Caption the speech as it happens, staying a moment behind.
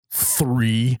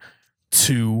3,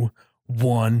 2,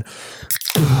 1.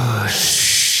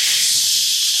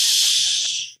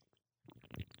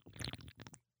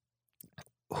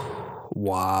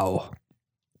 Wow.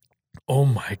 Oh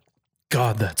my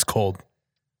God, that's cold.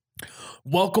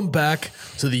 Welcome back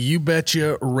to the You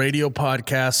Betcha Radio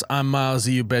Podcast. I'm Miles,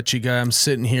 the You Betcha guy. I'm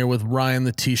sitting here with Ryan,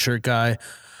 the T-shirt guy.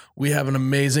 We have an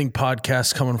amazing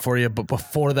podcast coming for you. But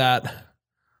before that,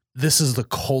 this is the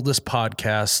coldest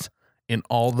podcast in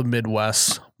all the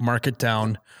Midwest. Mark it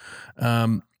down.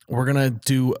 We're going to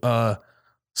do a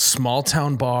small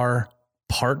town bar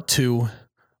part 2,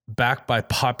 backed by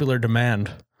popular demand.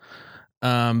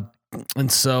 And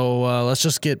so let's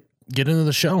just get into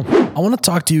the show. I want to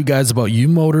talk to you guys about U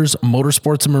Motors,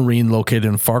 Motorsports and Marine, located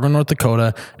in Fargo, North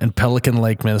Dakota and Pelican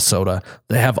Lake, Minnesota.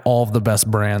 They have all of the best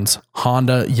brands: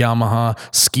 Honda, Yamaha,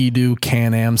 Ski-Doo,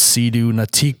 Can-Am, Sea-Doo,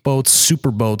 Nautique boats,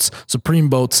 Super boats, Supreme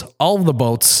boats, all of the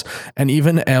boats, and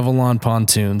even Avalon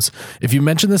pontoons. If you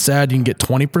mention this ad, you can get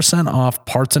 20% off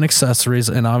parts and accessories,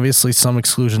 and obviously some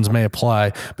exclusions may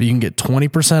apply, but you can get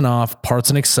 20% off parts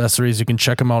and accessories. You can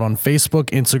check them out on Facebook,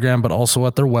 Instagram, but also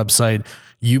at their website,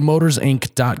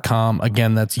 umotorsinc.com.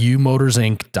 Again, that's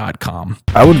umotorsinc.com.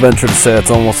 I would venture to say it's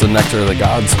almost the nectar of the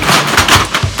gods.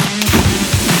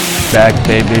 Back,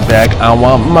 baby, back. I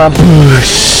want my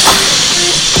push.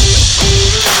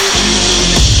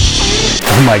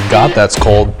 Oh my God, that's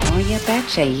cold. Oh, you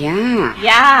betcha, yeah.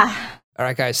 Yeah. All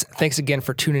right, guys. Thanks again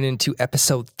for tuning in to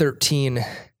episode 13.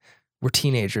 We're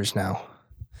teenagers now.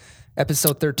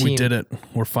 Episode 13. We did it.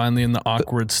 We're finally in the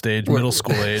awkward stage, middle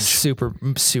school age.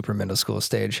 Super middle school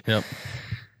stage. Yep.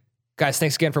 Guys,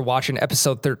 thanks again for watching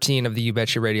episode 13 of the You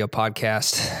Betcha Radio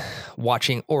podcast,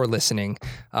 watching or listening.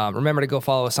 Remember to go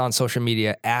follow us on social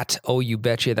media at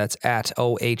OUBetcha. That's at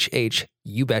OHH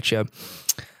You Betcha.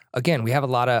 Again, we have a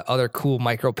lot of other cool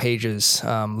micro pages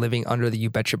living under the You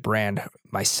Betcha brand.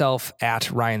 Myself,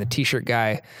 at Ryan the T-shirt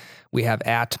guy. We have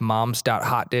at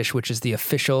moms.hotdish, which is the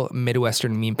official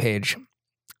Midwestern meme page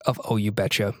of OU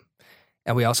Betcha.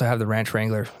 And we also have the Ranch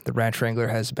Wrangler. The Ranch Wrangler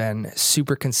has been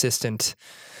super consistent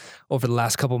over the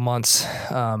last couple months.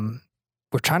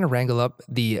 We're trying to wrangle up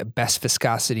the best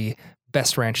viscosity,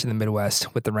 best ranch in the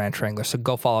Midwest with the Ranch Wrangler. So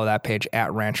go follow that page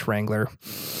at Ranch Wrangler.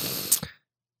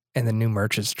 And the new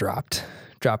merch is dropped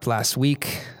last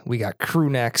week. We got crew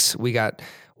necks. We got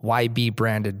YB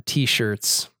branded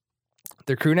t-shirts.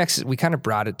 The crew necks, we kind of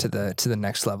brought it to the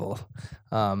next level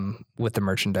with the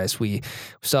merchandise. We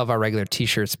still have our regular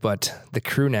t-shirts, but the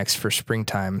crew necks for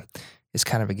springtime is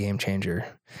kind of a game changer.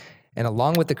 And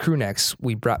along with the crew necks,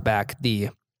 we brought back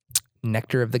the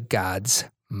Nectar of the Gods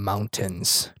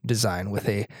Mountains design with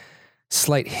a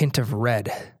slight hint of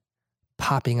red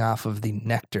popping off of the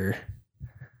nectar.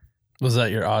 Was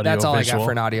that your audio? That's all visual? I got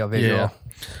for an audio visual. Yeah.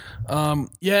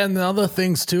 And the other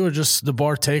things too are just the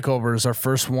bar takeovers. Our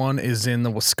first one is in the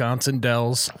Wisconsin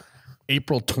Dells,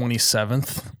 April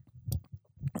 27th,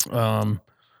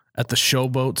 at the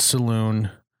Showboat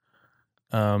Saloon.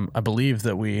 I believe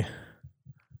that we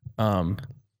have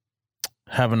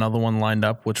another one lined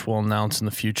up, which we'll announce in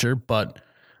the future. But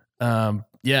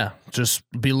just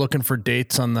be looking for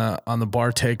dates on the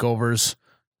bar takeovers.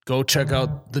 Go check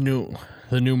out the new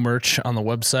merch on the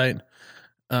website.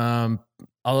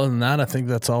 Other than that, I think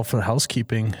that's all for the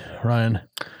housekeeping, Ryan.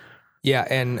 Yeah,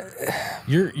 and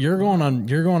You're going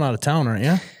out of town, aren't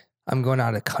you? I'm going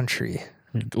out of country.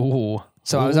 Ooh.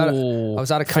 So I was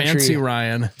out of country. Fancy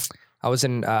Ryan. I was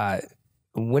in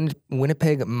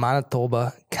Winnipeg,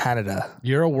 Manitoba, Canada.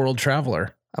 You're a world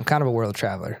traveler. I'm kind of a world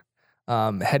traveler.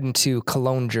 Heading to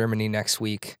Cologne, Germany next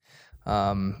week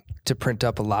to print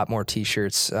up a lot more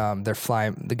t-shirts.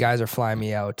 The guys are flying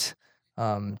me out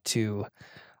to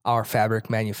our fabric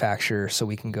manufacturer so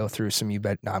we can go through some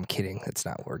No, I'm kidding. That's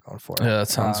not what we're going for. Yeah, that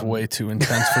sounds way too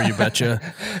intense for You Betcha.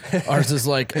 Ours is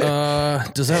like,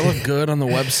 does that look good on the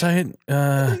website?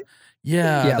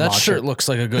 Yeah, that shirt looks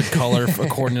like a good color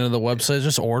according to the website.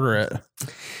 Just order it.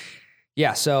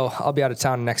 Yeah, so I'll be out of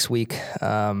town next week.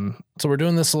 So we're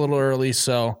doing this a little early,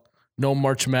 so no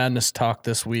March Madness talk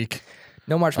this week.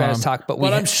 No March Madness talk, but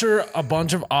I'm sure a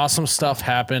bunch of awesome stuff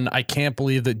happened. I can't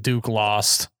believe that Duke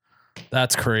lost.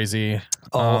 That's crazy.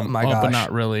 Oh my gosh. But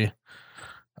not really.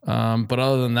 But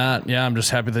other than that, yeah, I'm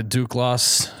just happy that Duke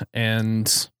lost,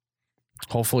 and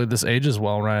hopefully this ages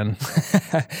well, Ryan.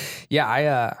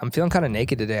 Yeah, I'm feeling kind of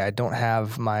naked today. I don't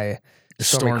have my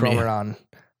Stormy Cromer on.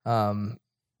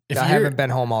 I haven't been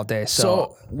home all day,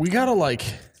 so we gotta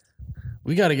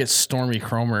get Stormy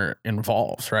Cromer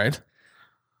involved, right?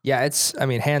 Yeah, it's,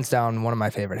 hands down, one of my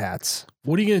favorite hats.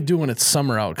 What are you going to do when it's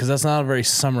summer out? Because that's not a very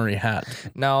summery hat.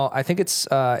 No, I think it's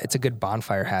a good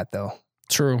bonfire hat, though.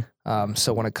 True.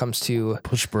 So when it comes to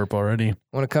Push burp already.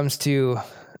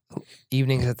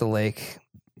 evenings at the lake,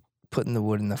 putting the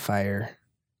wood in the fire,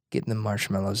 getting the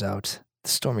marshmallows out, the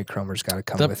Stormy Cromer's got to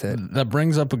come with it. That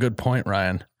brings up a good point,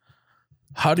 Ryan.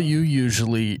 How do you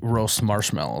usually roast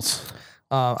marshmallows?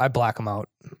 I black them out.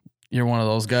 You're one of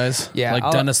those guys? Yeah,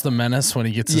 Like Dennis the Menace when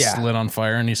he gets his lit on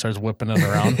fire and he starts whipping it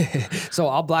around? So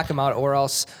I'll black them out, or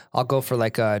else I'll go for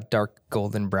like a dark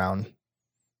golden brown.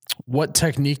 What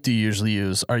technique do you usually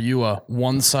use? Are you a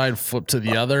one side flip to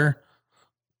the other?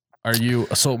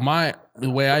 The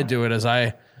way I do it is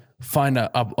I find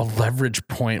a leverage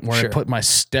point where I put my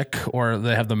stick, or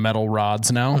they have the metal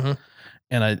rods now,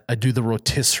 and I do the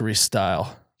rotisserie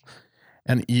style.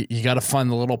 And you got to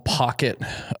find the little pocket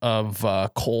of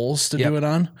coals to do it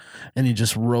on, and you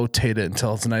just rotate it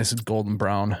until it's nice and golden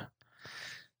brown.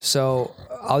 So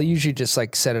I'll usually just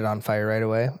like set it on fire right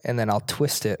away, and then I'll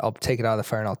twist it. I'll take it out of the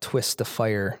fire and I'll twist the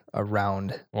fire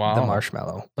around the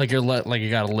marshmallow. Like you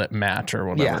got a lit match or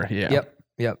whatever. Yeah.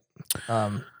 Yep.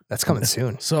 That's coming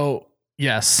soon. So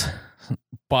yes,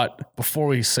 but before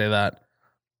we say that,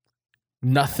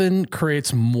 nothing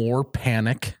creates more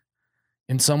panic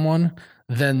in someone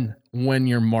than when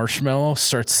your marshmallow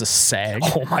starts to sag.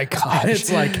 Oh my gosh.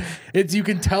 It's like, you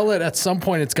can tell it at some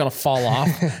point it's going to fall off.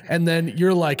 And then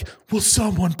you're like, will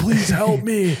someone please help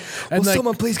me? And will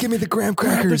someone please give me the graham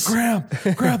crackers? Grab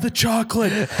the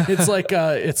chocolate. It's like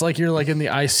you're like in the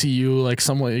ICU, like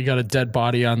you got a dead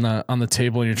body on the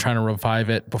table and you're trying to revive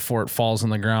it before it falls on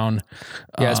the ground.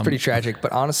 Yeah, it's pretty tragic.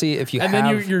 But honestly, if you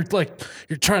then you're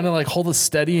trying to like hold it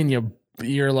steady, and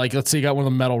you're like, let's say you got one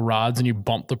of the metal rods and you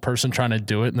bump the person trying to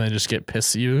do it, and they just get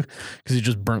pissed at you because you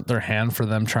just burnt their hand for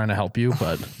them trying to help you.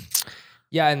 But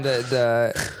yeah, and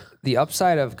the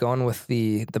upside of going with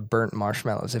the burnt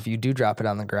marshmallows, if you do drop it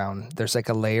on the ground, there's like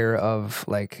a layer of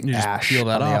like ash on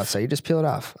the outside. You just peel it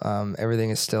off. Everything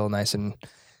is still nice and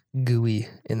gooey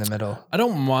in the middle. I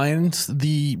don't mind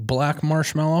the black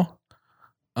marshmallow,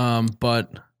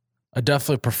 but I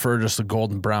definitely prefer just the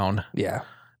golden brown. Yeah.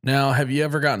 Now, have you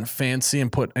ever gotten fancy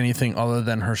and put anything other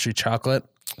than Hershey chocolate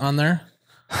on there?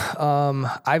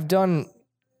 I've done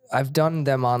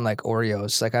them on like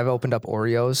Oreos. Like I've opened up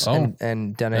Oreos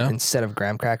and done it instead of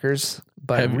graham crackers,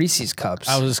 but Reese's cups.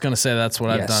 I was just going to say that's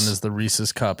what I've done is the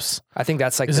Reese's cups. I think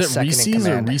that's like is the it second Reese's in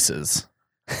command. or Reese's?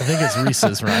 I think it's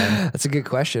Reese's, Ryan. That's a good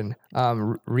question.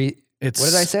 What did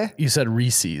I say? You said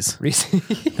Reese's. Reese's.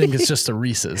 I think it's just a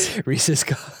Reese's. Reese's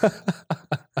cup.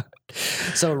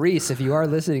 So Reese, if you are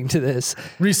listening to this,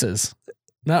 Reese's,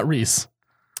 not Reese.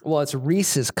 Well, it's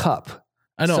Reese's cup.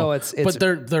 I know, so it's but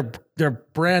their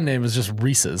brand name is just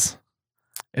Reese's.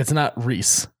 It's not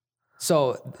Reese.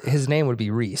 So his name would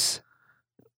be Reese.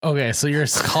 Okay, so you're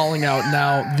calling out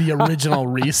now the original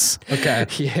Reese. Okay,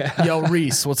 yeah. Yo,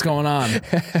 Reese, what's going on?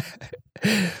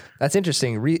 That's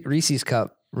interesting. Reese's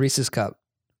cup. Reese's cup.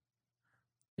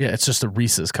 Yeah, it's just a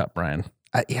Reese's cup, Brian.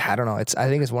 I don't know. I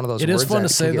think it's one of those. It words is fun that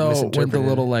to say can get though, with the misinterpreted.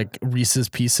 little like Reese's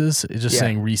Pieces. It's just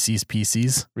saying Reese's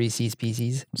Pieces. Reese's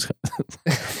Pieces.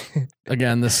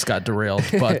 Again, this got derailed,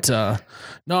 but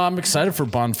no, I'm excited for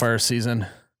bonfire season.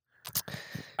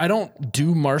 I don't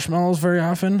do marshmallows very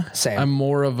often. Same. I'm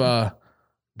more of a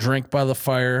drink by the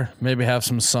fire, maybe have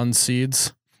some sun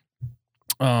seeds.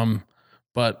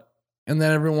 But and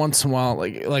then every once in a while,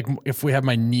 like if we have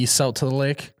my niece out to the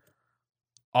lake,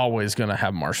 always gonna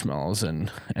have marshmallows and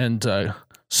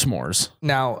s'mores.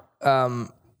 Now,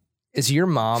 is your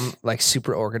mom like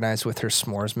super organized with her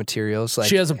s'mores materials? Like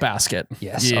she has a basket.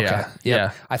 Yes. Yeah. Okay. Yep.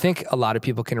 Yeah. I think a lot of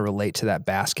people can relate to that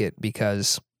basket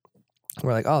because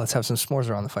we're like, oh, let's have some s'mores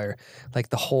around the fire. Like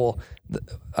the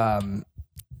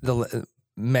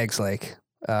Meg's Lake,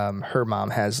 her mom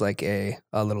has like a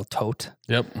little tote.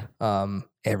 Yep.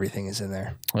 Everything is in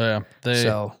there. Yeah.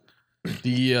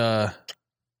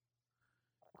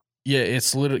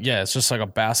 It's literally, it's just like a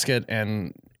basket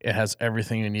and it has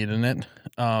everything you need in it.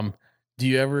 Do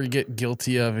you ever get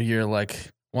guilty of you're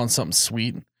like want something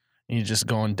sweet and you just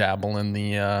go and dabble in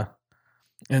the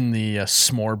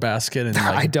s'more basket and like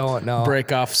I don't know.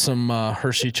 break off some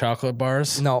Hershey chocolate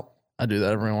bars? No. I do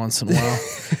that every once in a while.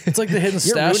 It's like the hidden You're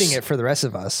stash. ruining it for the rest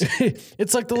of us.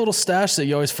 It's like the little stash that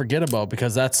you always forget about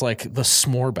because that's like the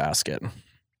s'more basket.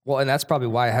 Well, and that's probably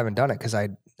why I haven't done it because I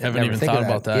haven't even thought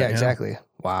about that. Yeah, exactly.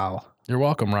 Wow. You're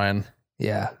welcome, Ryan.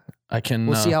 Yeah. I can.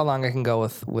 We'll see how long I can go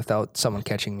without someone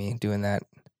catching me doing that.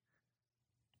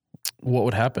 What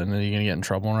would happen? Are you gonna get in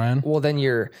trouble, Ryan? Well, then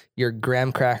your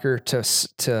graham cracker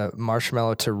to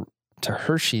marshmallow to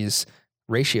Hershey's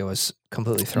ratio is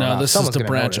completely thrown off. No, this Someone's is to gonna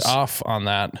branch notice. off on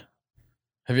that.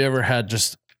 Have you ever had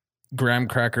just graham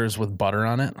crackers with butter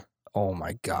on it? Oh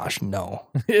my gosh, no.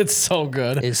 It's so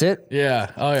good. Is it?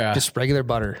 Yeah. Oh yeah. Just regular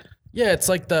butter. Yeah,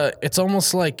 it's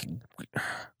almost like,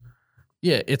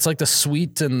 yeah, it's like the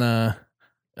sweet and the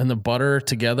butter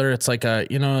together. It's like a,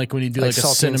 like when you do like a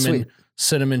salty and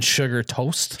cinnamon sugar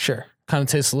toast. Sure. Kind of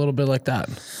tastes a little bit like that.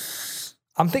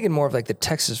 I'm thinking more of like the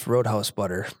Texas Roadhouse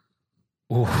butter.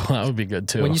 Ooh, that would be good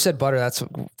too. When you said butter, that's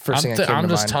the first thing that came I'm to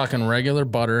just mind. talking regular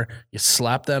butter. You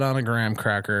slap that on a graham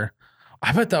cracker.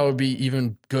 I bet that would be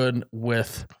even good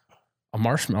with a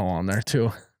marshmallow on there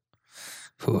too.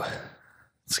 Ooh,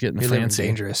 It's getting you're living fancy.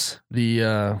 dangerous.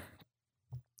 The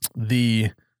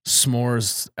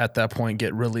s'mores at that point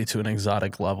get really to an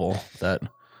exotic level that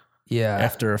Yeah.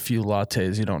 after a few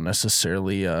lattes you don't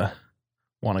necessarily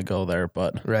want to go there.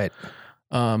 But Right.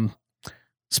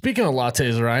 speaking of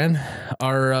lattes, Ryan,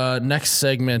 our next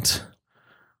segment,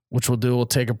 which we'll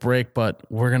take a break, but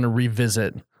we're gonna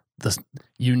revisit this.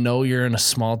 You're in a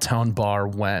small town bar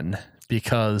when,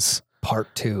 because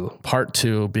Part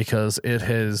 2. because it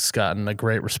has gotten a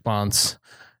great response,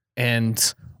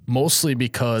 and mostly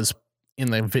because in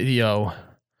the video,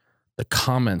 the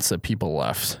comments that people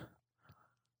left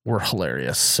were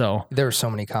hilarious. So There were so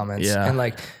many comments. Yeah. And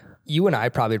like you and I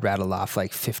probably rattled off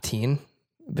like 15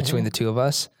 between the two of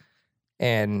us.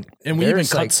 And we even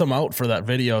there's, cut like, some out for that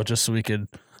video just so we could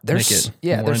make there's it.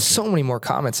 yeah, more there's so many more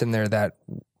comments in there that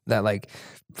like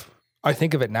I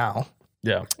think of it now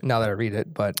yeah. that I read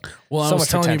it, but Well, so I was much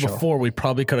telling potential. you before, we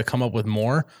probably could have come up with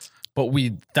more, but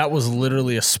that was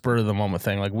literally a spur of the moment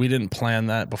thing. Like we didn't plan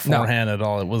that beforehand at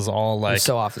all. It was all It like, was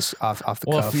so off the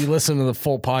well, cuff. if you listen to the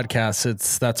full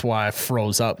podcast, that's why I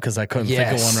froze up because I couldn't think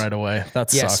of Yes. one right away.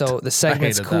 That Yeah, sucked. so the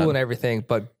segment's hated cool that. and everything,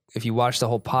 but if you watch the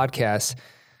whole podcast,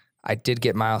 I did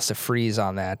get Miles to freeze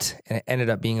on that, and it ended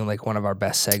up being like one of our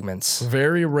best segments.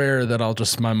 Very rare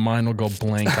that my mind will go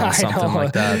blank I on something know.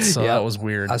 like that. So Yeah. that was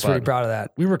weird. I was but pretty proud of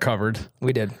that. We recovered.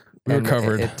 We did. We And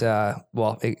recovered.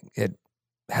 It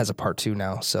has a part 2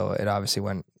 now, so it obviously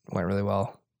went really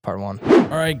well. Part 1. All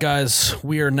right, guys,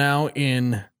 we are now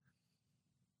in,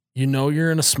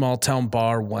 you're in a small town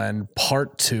bar when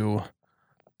part 2.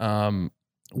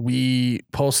 We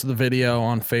posted the video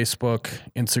on Facebook,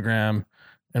 Instagram,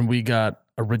 and we got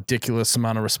a ridiculous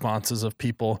amount of responses of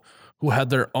people who had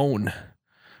their own.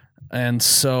 And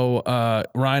so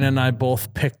Ryan and I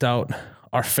both picked out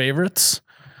our favorites,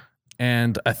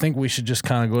 and I think we should just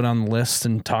kind of go down the list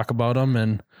and talk about them.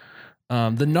 And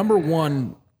the number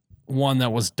one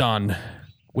that was done,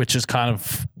 which is kind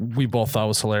of, we both thought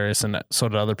was hilarious, and so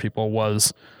did other people,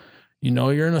 was,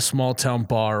 you're in a small town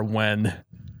bar when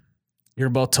you're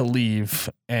about to leave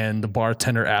and the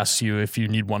bartender asks you if you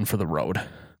need one for the road.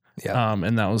 Yeah.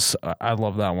 And that was, I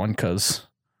love that one because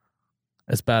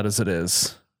as bad as it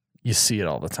is, you see it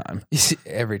all the time, You see,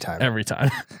 every time. every time.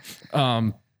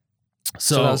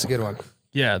 So that was a good one.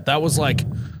 Yeah, that was like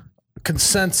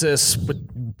consensus, but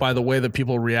by the way that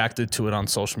people reacted to it on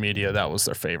social media, that was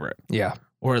their favorite, Yeah.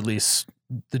 or at least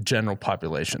the general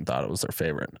population thought it was their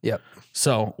favorite. Yep.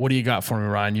 So what do you got for me,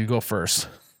 Ryan? You go first.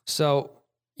 So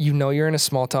you're in a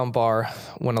small town bar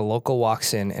when a local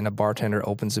walks in and a bartender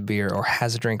opens a beer or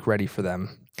has a drink ready for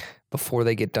them before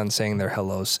they get done saying their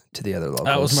hellos to the other locals.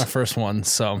 That was my first one.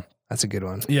 So That's a good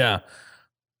one. yeah,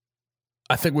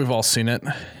 I think we've all seen it.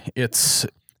 It's,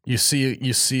 you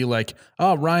see like,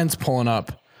 oh, Ryan's pulling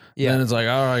up. Yeah. Then it's like,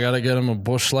 oh, I got to get him a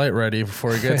Busch Light ready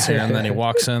before he gets here. And then he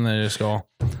walks in and they just go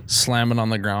slamming on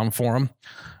the ground for him.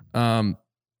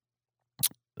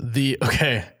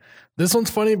 Okay. This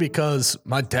one's funny because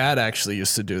my dad actually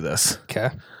used to do this. Okay.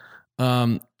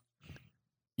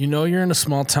 You're in a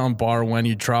small town bar when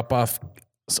you drop off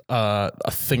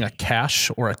a thing of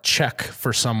cash or a check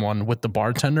for someone with the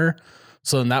bartender,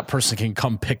 so then that person can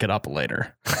come pick it up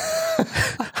later.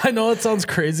 I know it sounds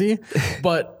crazy,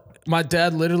 but my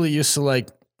dad literally used to like,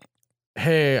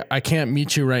 hey, I can't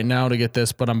meet you right now to get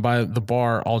this, but I'm by the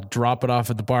bar. I'll drop it off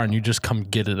at the bar and you just come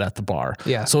get it at the bar.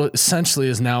 Yeah. So it essentially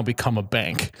has now become a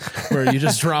bank where you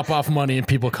just drop off money and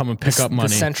people come and pick up money.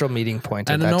 The central meeting point.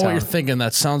 I At don't that know what town. you're thinking.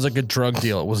 That sounds like a drug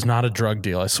deal. It was not a drug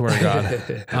deal. I swear to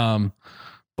God.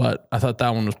 But I thought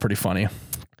that one was pretty funny.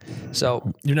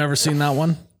 So You've never seen that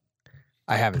one?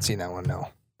 I haven't seen that one. No.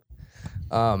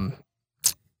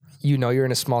 You're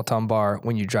in a small town bar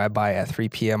when you drive by at 3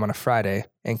 p.m. on a Friday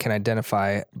and can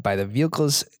identify by the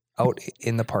vehicles out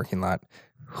in the parking lot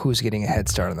who's getting a head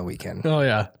start on the weekend. Oh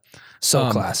yeah.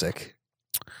 So classic.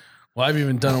 Well, I've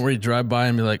even done it where you drive by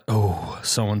and be like, oh,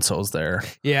 so-and-so's there.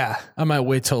 Yeah. I might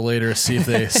wait till later, see if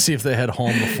they head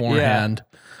home beforehand.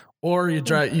 Or you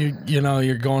drive,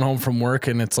 you're going home from work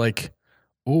and it's like,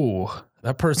 ooh,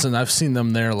 that person, I've seen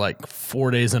them there like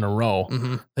 4 days in a row.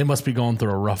 Mm-hmm. They must be going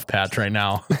through a rough patch right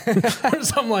now or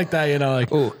something like that, you know,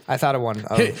 like, Ooh, I thought of one.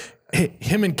 hey,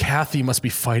 him and Kathy must be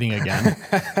fighting again.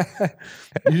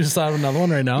 You just thought of another one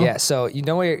right now? Yeah. So you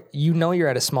know you're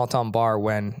at a small town bar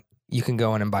when you can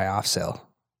go in and buy off sale.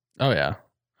 Oh yeah.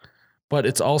 But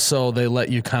it's also, they let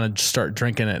you kind of start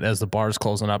drinking it as the bar's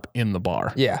closing up in the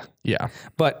bar. Yeah. Yeah.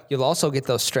 But you'll also get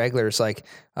those stragglers, like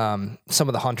some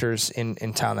of the hunters in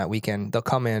town that weekend.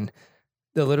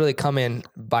 They'll literally come in,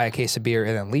 buy a case of beer,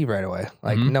 and then leave right away.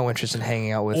 Like no interest in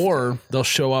hanging out with. Or they'll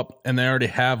show up and they already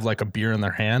have like a beer in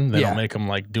their hand. They Yeah. don't make them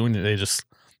like doing it. They just,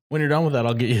 when you're done with that,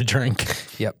 I'll get you a drink.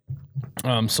 Yep.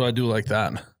 So I do like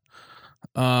that.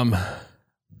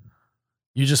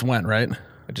 You just went, right?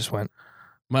 I just went.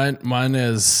 Mine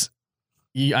is,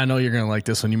 I know you're going to like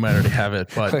this one. You might already have it,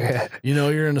 but Okay. you know,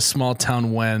 you're in a small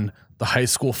town when the high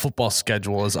school football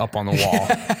schedule is up on the wall.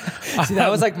 See, that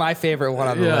was like my favorite one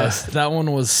on the list. That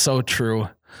one was so true.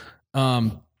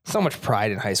 So much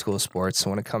pride in high school sports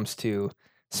when it comes to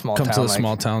small Comes town. to the like,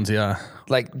 small towns, yeah.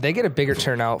 like they get a bigger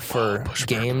turnout for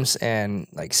games and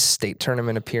like state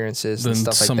tournament appearances and Than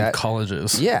stuff like some that.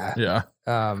 colleges. Yeah. Yeah.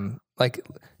 Like,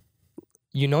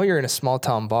 you know, you're in a small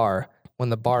town bar when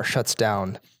the bar shuts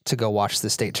down to go watch the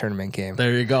state tournament game.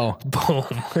 There you go. Boom.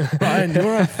 Ryan, you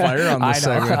were on fire on this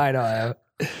segment. I know.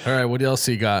 All right, what else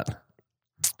you got?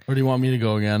 Where do you want me to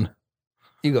go again?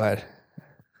 You go ahead.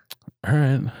 All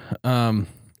right.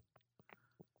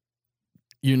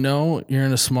 You know you're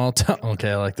in a small town.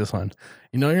 Okay, I like this one.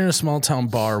 You know you're in a small town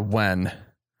bar when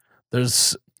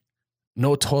there's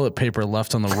no toilet paper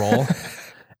left on the roll,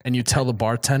 and you tell the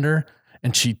bartender,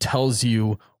 and she tells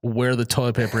you where the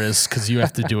toilet paper is because you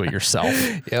have to do it yourself.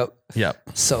 Yep. Yep.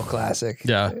 So classic.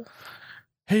 Yeah.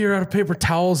 Hey, you're out of paper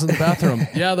towels in the bathroom.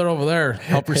 Yeah, they're over there.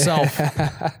 Help yourself.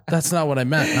 That's not what I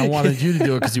meant. I wanted you to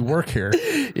do it because you work here.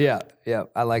 Yeah.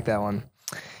 I like that one.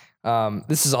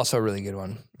 This is also a really good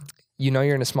one. You know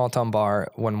you're in a small town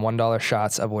bar when $1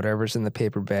 shots of whatever's in the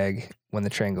paper bag when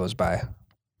the train goes by.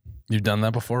 You've done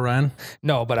that before, Ryan?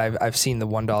 No, but I've seen the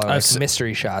 $1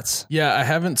 mystery shots. Yeah, I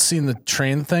haven't seen the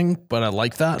train thing, but I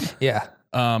like that. Yeah.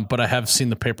 But I have seen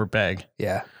the paper bag.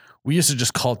 Yeah. We used to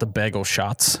just call it the Bagel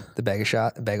shots. The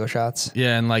bago shots.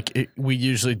 Yeah, and like we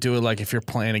usually do it like if you're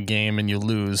playing a game and you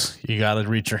lose, you got to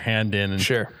reach your hand in and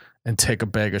Sure. and take a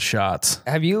bag of shots.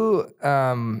 Have you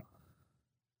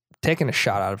taken a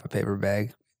shot out of a paper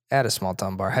bag at a small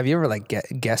town bar? Have you ever like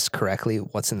guessed correctly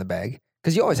what's in the bag?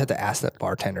 Because you always have to ask that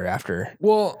bartender after.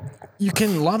 Well, you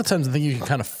can a lot of times I think you can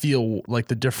kind of feel like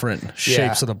the different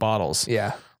shapes of the bottles.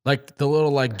 Yeah. Like the little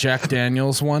like Jack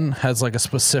Daniels one has like a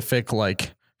specific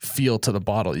like feel to the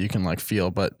bottle you can like feel,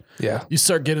 but Yeah. you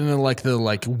start getting into like the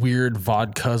like weird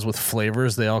vodkas with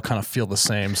flavors, they all kind of feel the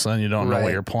same, so then you don't know Right.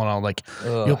 what you're pulling out. Like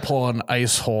you'll pull an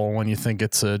ice hole when you think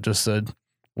it's just a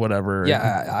whatever.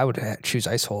 Yeah, I would choose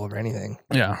ice hole over anything.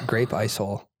 Yeah. Grape ice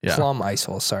hole. Yeah. Plum ice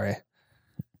hole, sorry.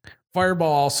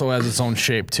 Fireball also has its own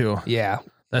shape too. Yeah.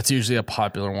 That's usually a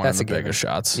popular one That's in a the bigger given.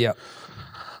 shots. Yep.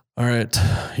 All right.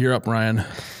 You're up, Ryan.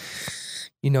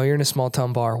 You know you're in a small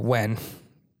town bar when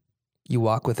you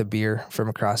walk with a beer from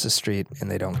across the street and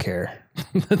they don't care.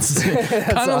 That's kind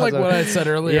of like awesome. what I said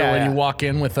earlier Yeah, when yeah. you walk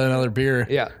in with another beer.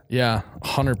 Yeah. Yeah,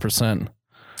 100%.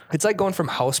 It's like going from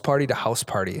house party to house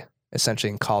party, essentially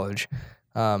in college,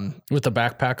 With the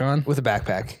backpack on? with a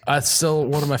backpack. That's still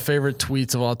one of my favorite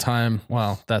tweets of all time.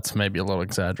 Well, that's maybe a little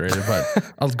exaggerated,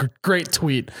 but a great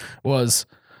tweet was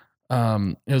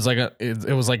it was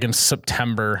like in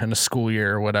September in a school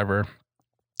year or whatever.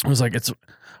 It was like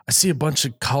I see a bunch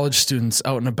of college students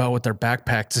out and about with their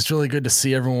backpacks. It's really good to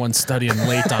see everyone studying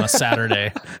late on a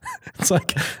Saturday. It's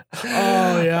like,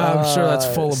 oh yeah, I'm sure that's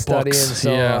full of Studying books.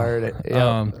 so yeah. hard.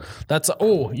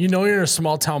 Yep. You know you're in a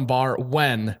small town bar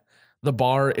when the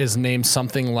bar is named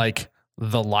something like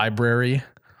the library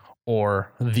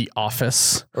or the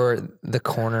office. Or the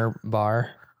corner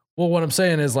bar. Well, what I'm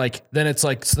saying is like, then it's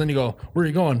like, so then you go, where are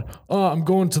you going? Oh, I'm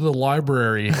going to the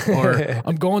library or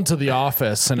I'm going to the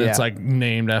office. And it's Yeah. like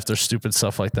named after stupid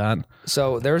stuff like that.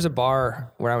 So there was a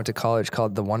bar where I went to college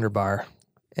called the Wonder Bar.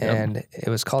 And it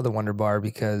was called the Wonder Bar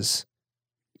because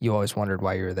you always wondered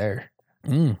why you were there.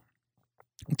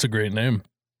 It's a great name.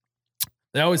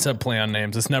 They always have play on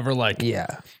names. It's never like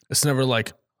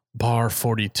Bar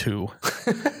 42.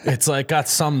 It's like got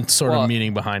some sort Well, of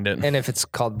meaning behind it. And if it's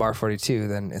called Bar 42,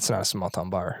 then it's not a small town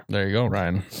bar. There you go,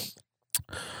 Ryan.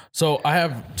 So I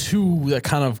have two that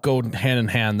kind of go hand in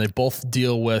hand. They both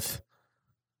deal with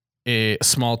a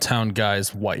small town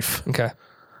guy's wife. Okay.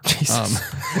 Jesus.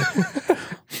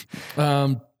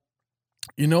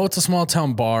 You know, it's a small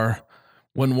town bar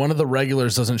when one of the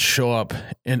regulars doesn't show up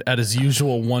at his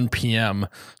usual 1 p.m.,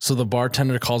 so the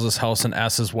bartender calls his house and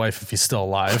asks his wife if he's still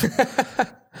alive.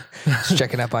 Just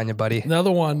checking up on you, buddy.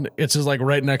 Another one, it's just like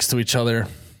right next to each other.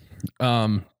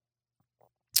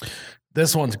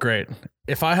 This one's great.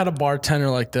 If I had a bartender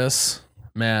like this,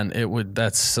 man,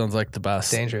 that sounds like the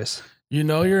best. Dangerous. You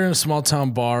know you're in a small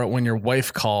town bar when your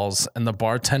wife calls and the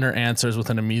bartender answers with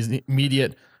an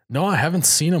immediate, no, I haven't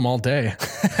seen him all day.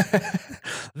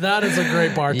 That is a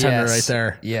great bartender right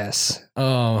there. Yes.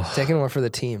 Oh, Taking one for the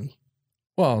team.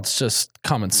 well, it's just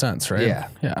common sense, right? Yeah.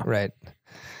 Yeah. Right.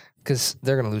 Because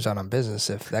they're going to lose out on business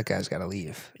if that guy's got to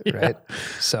leave. Right.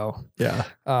 So, Yeah.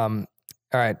 all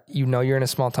right. You know you're in a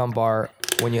small town bar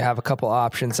when you have a couple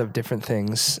options of different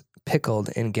things pickled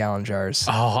in gallon jars.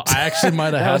 Oh, I actually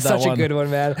might have That had was that such one. a good one,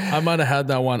 man. I might have had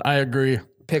that one. I agree.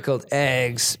 Pickled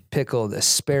eggs, pickled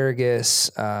asparagus,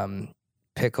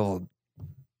 pickled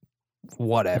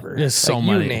whatever. There's so Like,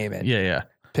 many. You name it. Yeah.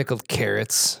 Pickled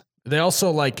carrots. They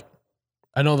also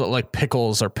I know that like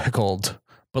pickles are pickled,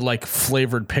 but like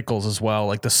flavored pickles as well,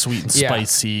 like the sweet and Yeah.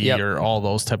 spicy or all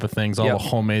those type of things, all Yep. the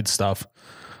homemade stuff.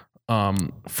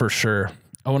 For sure.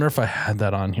 I wonder if I had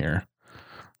that on here.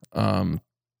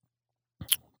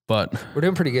 But We're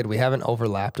doing pretty good. We haven't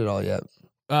overlapped at all yet.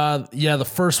 yeah, the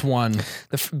first one,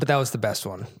 But that was the best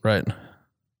one. right.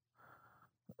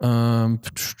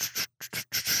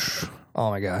 Oh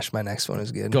my gosh, my next one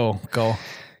is good. Go.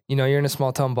 You know, you're in a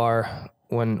small town bar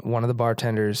when one of the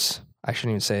bartenders, I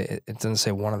shouldn't even say it doesn't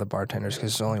say one of the bartenders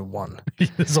because there's only one.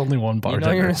 There's only one You bartender.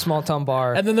 know, you're in a small town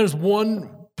bar. And then there's one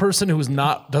person who's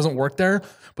doesn't work there,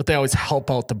 but they always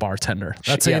help out the bartender.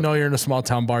 That's how you Yep. know you're in a small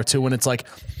town bar too. When it's like,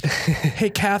 hey,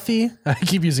 Kathy, I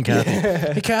keep using Kathy.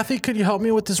 Hey, Kathy, could you help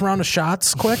me with this round of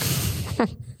shots quick?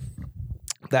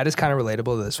 That is kind of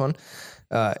relatable to this one.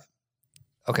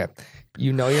 Okay.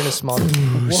 You know, you're in a small.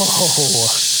 Whoa.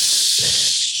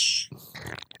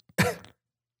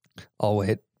 I'll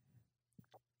wait.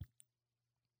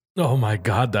 Oh my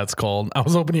God, that's cold. I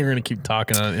was hoping you were going to keep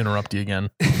talking and I'd interrupt you again.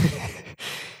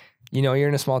 You know, you're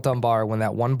in a small town bar when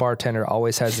that one bartender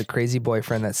always has the crazy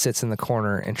boyfriend that sits in the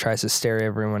corner and tries to stare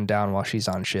everyone down while she's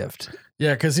on shift.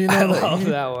 Yeah, because you I know, love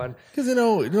that one. because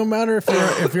no matter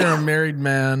if you're a married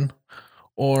man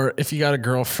or if you got a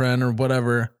girlfriend or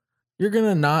whatever, you're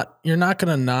not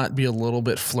gonna not be a little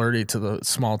bit flirty to the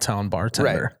small town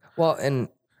bartender. Right. Well, and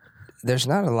there's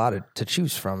not a lot to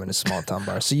choose from in a small town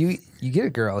bar. So you get a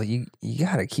girl, you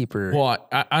got to keep her. Well,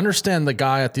 I understand the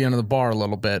guy at the end of the bar a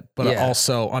little bit, but I Yeah.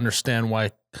 also understand why,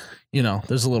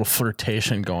 there's a little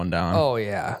flirtation going down. Oh,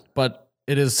 yeah. But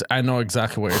I know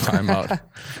exactly what you're talking about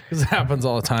because it happens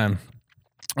all the time.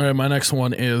 All right, my next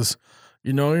one is,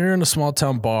 you're in a small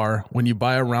town bar when you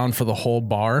buy a round for the whole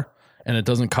bar and it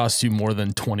doesn't cost you more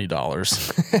than $20.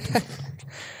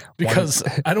 Because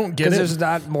I don't get Because it. there's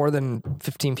not more than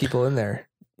 15 people in there.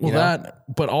 Well,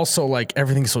 but also like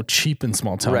everything's so cheap in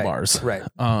small town bars. Right.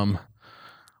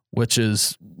 Which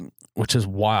is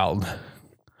wild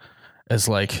as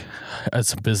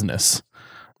a business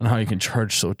and how you can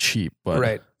charge so cheap. But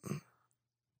Right.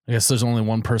 I guess there's only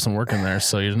one person working there,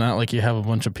 so you're not like you have a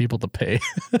bunch of people to pay.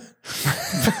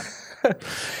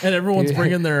 And everyone's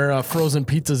bringing their frozen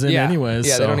pizzas in anyways.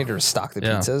 Yeah, so. they don't need to restock the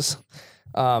Yeah. pizzas.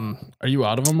 Are you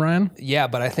out of them, Ryan? Yeah,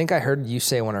 but I think I heard you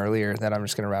say one earlier that I'm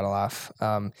just going to rattle off.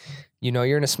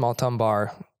 You're in a small town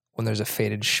bar when there's a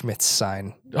faded Schmitz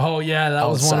sign. Oh yeah, that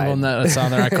was one of them that's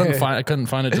on there. I couldn't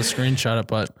find it to screenshot it,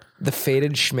 but The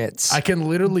faded Schmitz. I can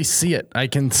literally see it. I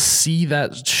can see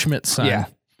that Schmidt sign. Yeah.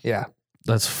 Yeah.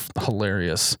 That's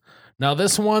hilarious. Now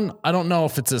this one, I don't know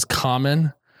if it's as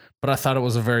common, but I thought it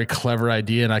was a very clever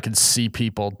idea and I could see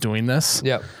people doing this.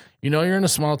 Yep. You're in a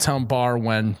small town bar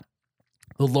when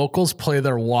the locals play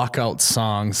their walkout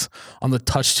songs on the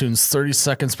touch tunes 30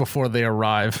 seconds before they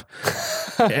arrive.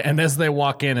 And as they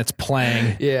walk in, it's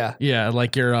playing. Yeah. Yeah,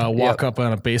 like you're walk up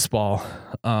on a baseball,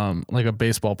 like a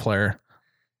baseball player.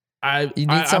 I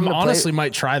honestly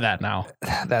might try that now.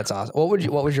 That's awesome. What would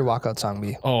your walkout song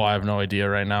be? Oh, I have no idea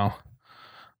right now.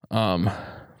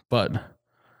 But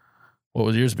what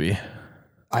would yours be?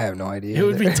 I have no idea. It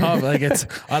would be either. tough.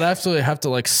 I'd have to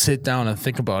like sit down and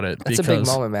think about it. That's a big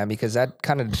moment, man, because that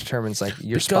kind of determines like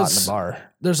your spot in the bar.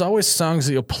 There's always songs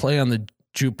that you'll play on the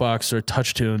jukebox or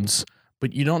touch tunes,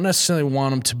 but you don't necessarily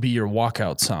want them to be your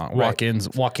walkout song,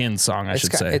 Right. walk-in song, I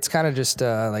should say. It's kind of just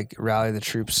like rally the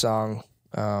troops song,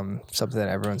 something that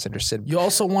everyone's interested in. You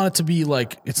also want it to be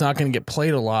like, it's not going to get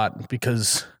played a lot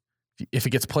because if it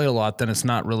gets played a lot, then it's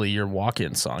not really your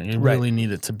walk-in song. You Right. really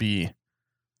need it to be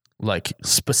like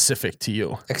specific to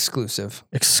you, Exclusive.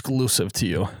 exclusive to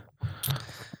you.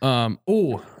 I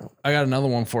got another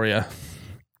one for you.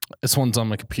 This one's on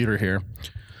my computer here.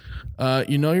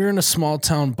 You know you're in a small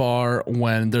town bar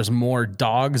when there's more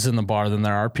dogs in the bar than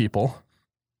there are people.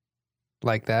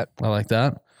 Like that. I like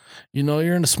that. You know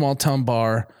you're in a small town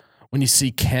bar when you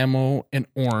see camo and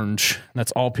orange.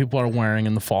 That's all people are wearing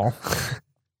in the fall.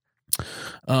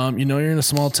 You know you're in a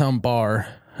small town bar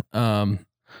when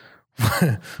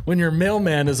your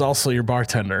mailman is also your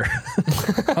bartender.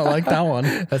 I like that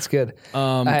one. That's good.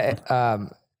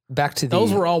 Back to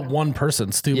those were all one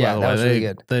persons too. Yeah, by the that way, was really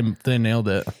good. They nailed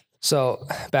it. So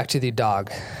back to the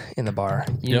dog in the bar.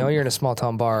 You know you're in a small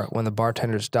town bar when the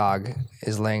bartender's dog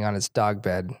is laying on its dog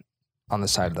bed on the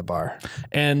side of the bar.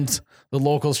 And the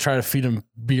locals try to feed him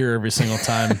beer every single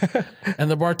time. And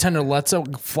the bartender lets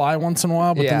it fly once in a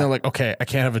while, but then they're like, okay, I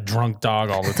can't have a drunk dog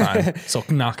all the time. So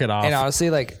knock it off. And honestly,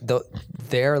 like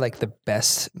they're like the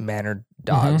best mannered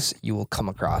dogs you will come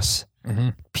across.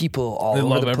 People all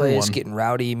over the place, everyone. getting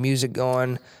rowdy, music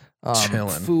going, Chilling.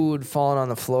 food falling on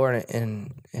the floor,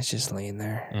 and it's just laying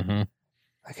there.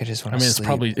 Like I just want to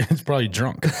sleep. It's probably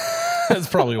drunk. That's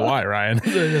probably why, Ryan.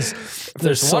 There's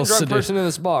one drunk person in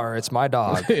this bar. It's my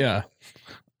dog. Yeah.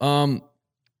 Oh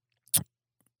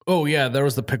yeah, there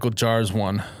was the pickled jars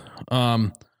one.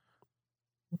 Oh,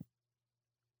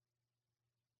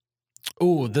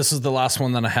 this is the last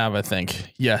one that I have, I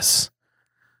think. Yes.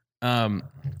 The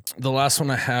last one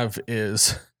I have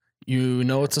is, you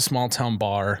know, it's a small town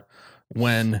bar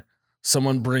when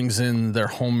someone brings in their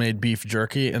homemade beef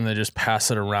jerky and they just pass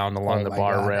it around along the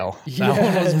bar rail. That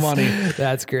one was money.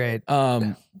 That's great.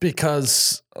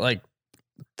 Because like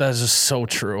that's just so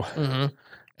true.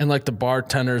 And like the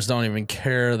bartenders don't even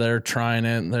care. They're trying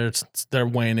it. They're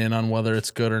weighing in on whether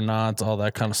it's good or not, all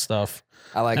that kind of stuff.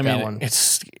 I like that one.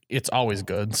 It's always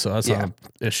good, so that's not an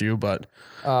issue. But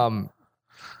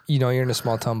you know, you're in a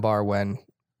small town bar when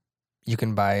you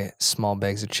can buy small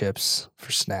bags of chips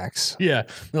for snacks. Yeah,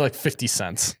 they're like 50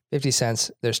 cents. 50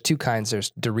 cents. There's two kinds.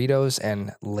 There's Doritos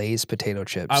and Lay's potato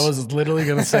chips. I was literally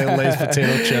gonna say Lay's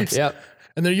potato chips. Yep.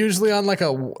 And they're usually on like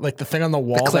the thing on the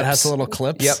wall that has the little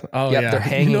clips. Yep. Oh yep. yeah. They're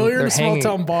hanging. You know you're in a small hanging.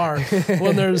 town bar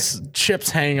when there's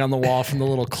chips hanging on the wall from the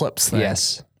little clips thing.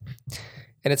 Yes.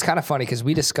 And it's kind of funny because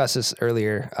we discussed this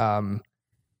earlier.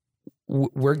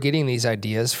 We're getting these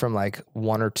ideas from like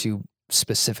one or two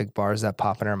specific bars that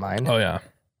pop in our mind. Oh yeah.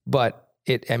 But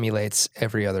it emulates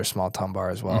every other small town bar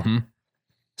as well.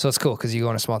 So it's cool because you go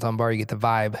in a small town bar, you get the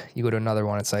vibe. You go to another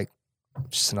one, it's like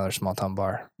just another small town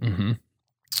bar.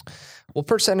 What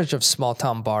percentage of small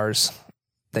town bars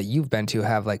that you've been to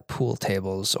have like pool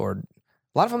tables, or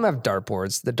a lot of them have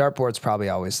dartboards? The dartboard's probably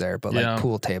always there, but like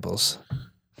pool tables.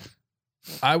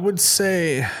 I'd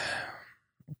say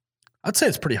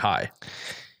it's pretty high.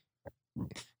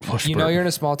 You know you're in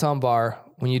a small town bar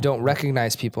when you don't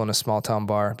recognize people in a small town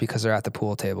bar because they're at the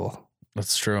pool table.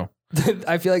 That's true.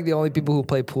 I feel like the only people who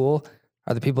play pool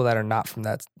are the people that are not from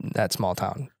that small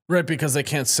town. Right, because they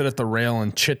can't sit at the rail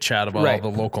and chit chat about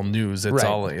all the local news. It's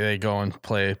all they go and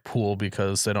play pool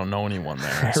because they don't know anyone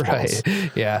there. I suppose.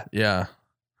 Right. Yeah. Yeah.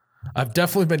 I've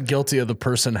definitely been guilty of the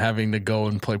person having to go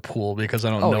and play pool because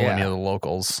I don't know any of the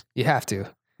locals. You have to.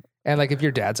 And like if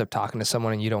your dad's up talking to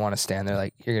someone and you don't want to stand there,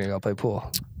 like you're going to go play pool.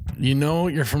 You know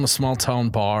you're from a small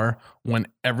town bar when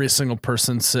every single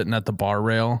person sitting at the bar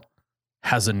rail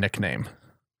has a nickname.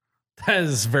 That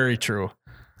is very true.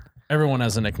 Everyone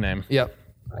has a nickname. Yep.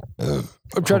 I'm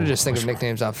trying to just think of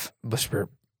nicknames off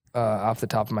the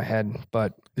top of my head,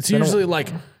 but it's usually like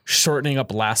shortening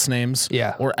up last names,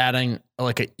 or adding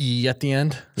like an E at the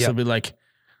end. So it'd be like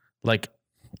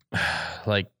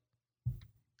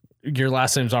your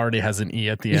last name's already has an E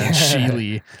at the end.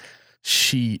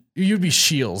 Sheely, you'd be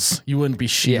Shields. You wouldn't be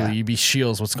Sheely. You'd be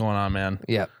Shields. What's going on, man?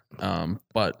 Yep.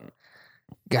 But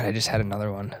God, I just had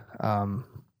another one.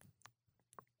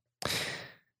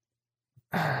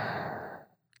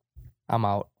 I'm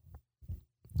out.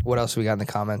 What else we got in the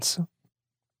comments?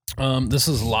 This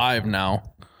is live now.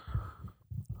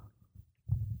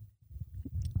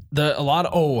 A lot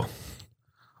of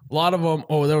them.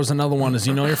 Oh, there was another one. Is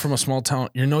you're from a small town.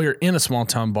 You're in a small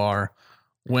town bar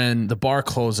when the bar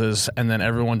closes and then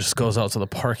everyone just goes out to the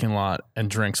parking lot and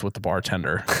drinks with the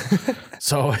bartender.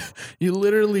 So you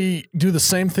literally do the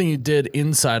same thing you did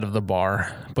inside of the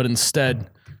bar, but instead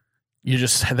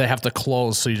they have to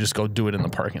close. So you just go do it in the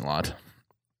parking lot.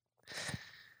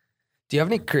 Do you have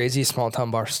any crazy small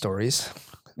town bar stories?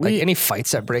 Like any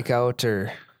fights that break out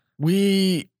or?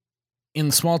 In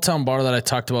the small town bar that I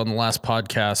talked about in the last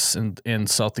podcast in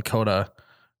South Dakota,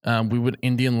 we would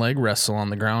Indian leg wrestle on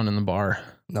the ground in the bar.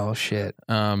 No shit.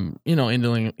 Indian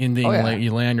leg,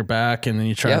 you lay on your back and then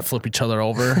you try to flip each other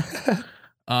over.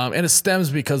 And it stems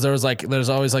because there's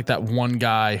always like that one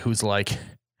guy who's like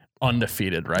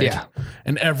undefeated, right? Yeah.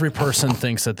 And every person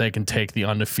thinks that they can take the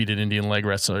undefeated Indian leg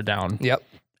wrestler down. Yep.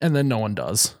 And then no one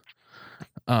does.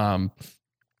 And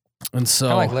so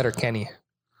Kind of like Letterkenny.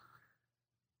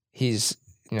 He's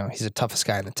the toughest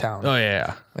guy in the town. oh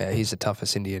yeah. Yeah, he's the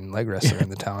toughest Indian leg wrestler in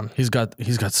the town. He's got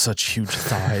such huge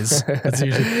thighs.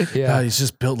 Yeah. God, he's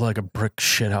just built like a brick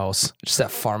shithouse. Just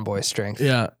that farm boy strength.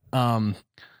 Yeah.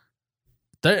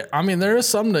 There is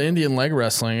something to Indian leg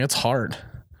wrestling. It's hard.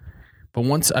 But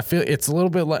once I feel it's a little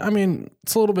bit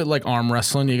like arm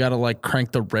wrestling. You got to like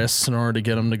crank the wrists in order to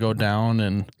get them to go down.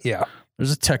 And Yeah.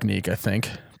 there's a technique, I think.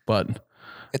 But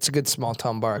It's a good small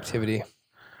town bar activity.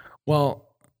 well,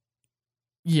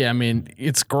 yeah, I mean,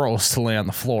 it's gross to lay on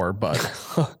the floor, but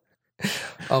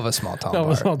Of a small town that bar.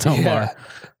 was all town Yeah.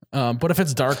 bar. But if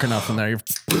it's dark enough in there,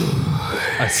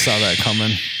 I saw that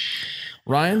coming.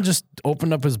 Ryan just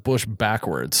opened up his bush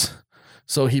backwards.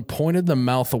 So he pointed the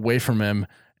mouth away from him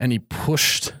and he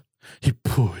pushed the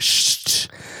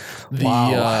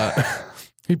Wow.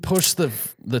 he pushed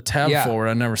the tab Yeah. forward.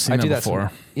 I've never seen I that do that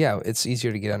before. Yeah, it's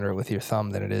easier to get under it with your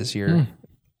thumb than it is your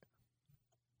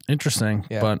Interesting.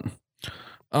 Yeah.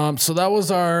 But so that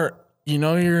was our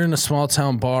you're in a small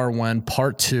town bar when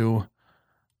part 2.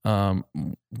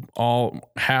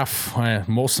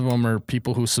 Most of them are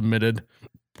people who submitted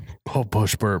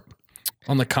bush burp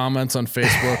on the comments on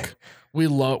Facebook. We've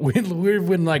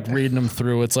been like reading them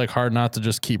through. It's like hard not to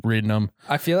just keep reading them.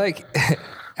 I feel like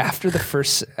after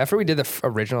we did the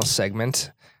original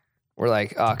segment, we're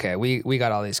like, okay, we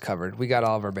got all these covered. We got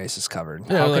all of our bases covered.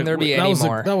 How can there be any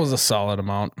more? That was a solid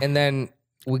amount. And then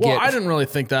I didn't really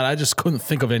think that. I just couldn't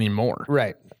think of any more.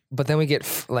 Right. But then we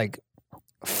get like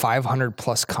 500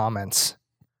 plus comments.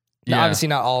 Now, Yeah. obviously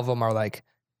not all of them are like,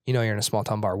 you're in a small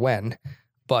town bar when,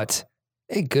 but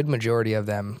a good majority of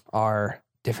them are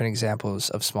different examples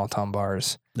of small town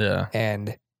bars. Yeah.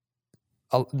 And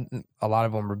a lot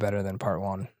of them are better than part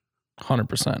 1.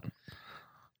 100%.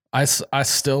 I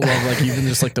still love like even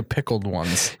just like the pickled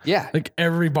ones. Yeah. Like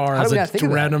every bar How has do we a not think of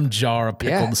that? random jar of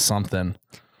pickled Yeah. something.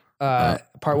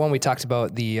 Part 1, we talked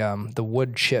about the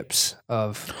wood chips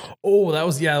of, Oh, that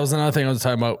was another thing I was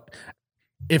talking about.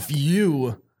 If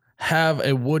you have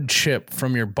a wood chip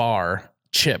from your bar,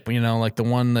 like the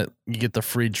one that you get the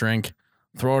free drink,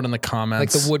 throw it in the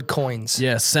comments. like the wood coins.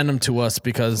 Yeah, send them to us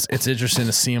because it's interesting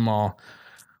to see them all.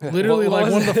 Literally, What like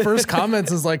was one of the first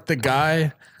comments is like the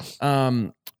guy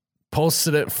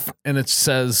posted it and it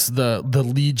says the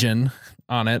Legion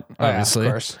on it, Oh, yeah, obviously.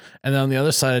 of course. And then on the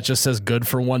other side, it just says good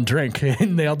for one drink. He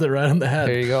nailed it right on the head.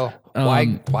 There you go.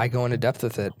 Why go into depth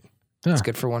with it? Yeah. It's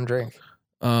good for one drink.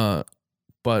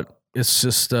 But it's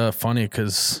just funny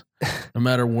because no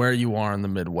matter where you are in the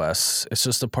Midwest, it's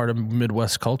just a part of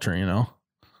Midwest culture,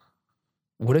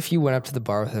 What if you went up to the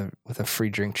bar with a free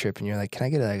drink chip and you're like, can I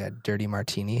get like a dirty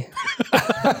martini?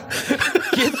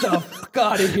 Get the fuck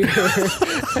out of here.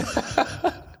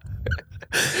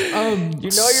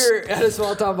 You're at a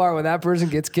small town bar when that person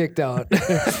gets kicked out.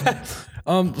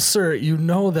 Sir, you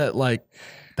know that like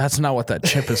that's not what that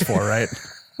chip is for, right?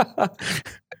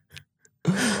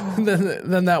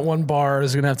 then that one bar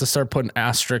is gonna have to start putting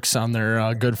asterisks on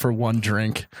their good for one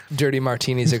drink. Dirty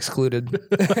martinis excluded.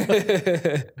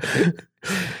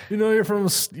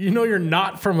 You're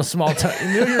not from a small town.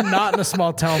 You're not in a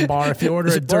small town bar if you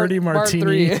order a dirty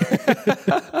martini.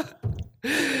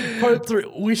 Part 3.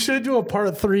 We should do a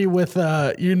part 3 with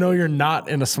you're not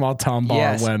in a small town bar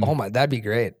Yes. when Oh my, that'd be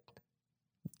great.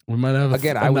 we might have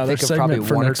Again, I would another think of probably segment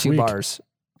for one or next 2 week. bars.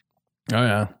 Oh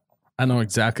yeah, I know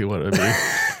exactly what it would be.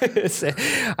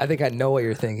 I think I know what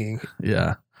you're thinking.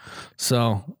 Yeah.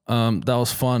 So that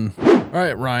was fun. All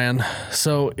right, Ryan.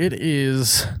 So it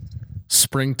is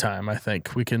springtime. I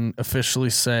think we can officially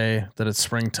say that it's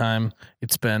springtime.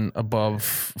 It's been above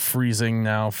freezing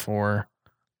now for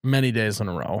many days in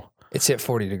a row. It's hit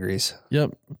 40 degrees.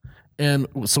 Yep. And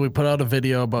so we put out a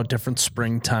video about different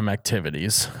springtime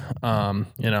activities.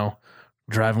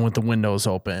 Driving with the windows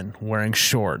open, wearing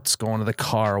shorts, going to the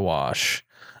car wash,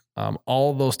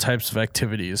 all those types of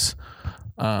activities.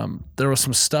 There was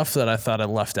some stuff that I thought I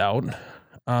left out,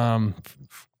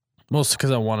 mostly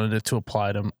because I wanted it to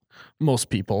apply to most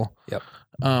people. Yep.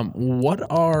 What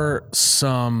are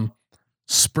some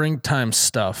springtime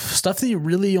stuff that you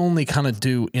really only kind of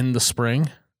do in the spring,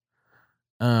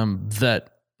 that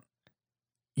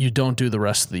you don't do the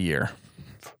rest of the year?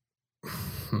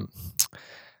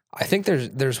 I think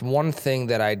there's one thing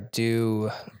that I do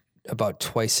about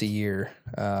twice a year.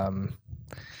 I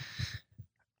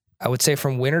would say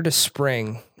from winter to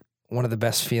spring, one of the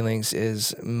best feelings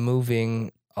is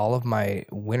moving all of my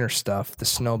winter stuff, the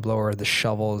snowblower, the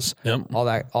shovels, Yep. all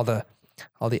the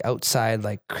outside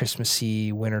like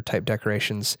Christmassy winter type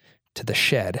decorations to the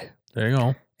shed There you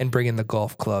go. and bring in the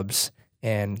golf clubs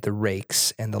and the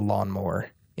rakes and the lawnmower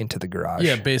into the garage.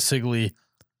 Yeah, basically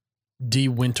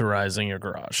de-winterizing your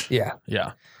garage. Yeah.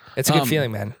 Yeah. It's a good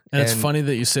feeling, man. And it's funny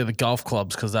that you say the golf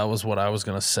clubs, because that was what I was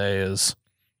going to say is,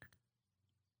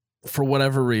 for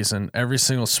whatever reason, every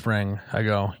single spring I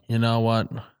go, you know what?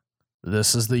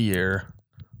 This is the year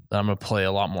that I'm going to play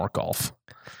a lot more golf.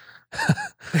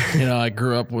 I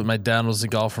grew up with my dad was a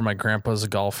golfer. My grandpa was a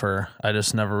golfer. I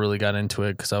just never really got into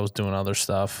it because I was doing other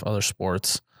stuff, other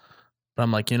sports. But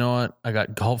I'm like, you know what? I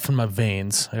got golf in my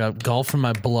veins. I got golf in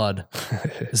my blood.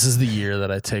 This is the year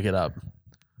that I take it up.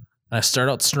 And I start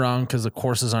out strong because the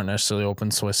courses aren't necessarily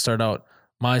open. So I start out,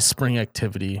 my spring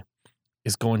activity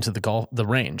is going to the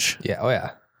range. Yeah. Oh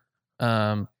yeah.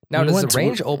 Now, does the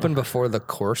range open before the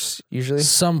course usually?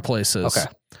 Some places.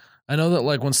 Okay. I know that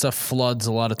like when stuff floods,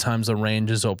 a lot of times the range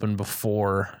is open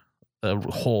before the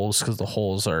holes because the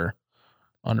holes are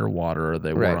underwater or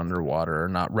they were underwater or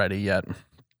not ready yet.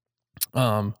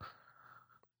 So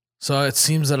it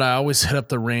seems that I always hit up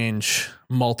the range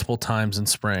multiple times in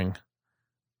spring,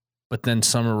 but then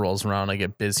summer rolls around, I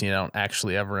get busy and I don't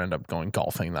actually ever end up going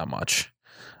golfing that much.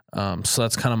 So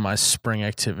that's kind of my spring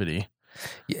activity.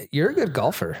 You're a good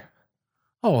golfer.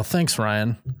 Oh, thanks,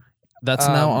 Ryan. That's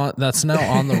now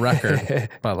on the record,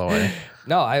 by the way.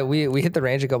 No, we hit the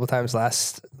range a couple times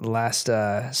last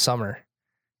summer,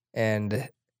 and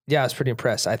yeah, I was pretty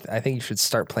impressed. I think you should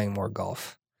start playing more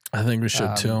golf. I think we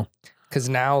should too. Because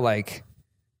now, like,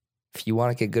 if you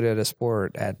want to get good at a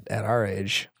sport at our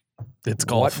age, it's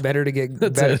golf. What better to get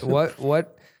better?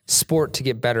 What sport to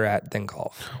get better at than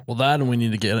golf? Well, that and we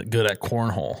need to get good at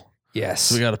cornhole. Yes.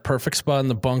 So we got a perfect spot in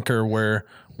the bunker where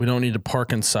we don't need to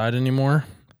park inside anymore.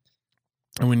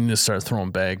 And we need to start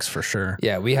throwing bags for sure.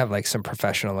 Yeah, we have like some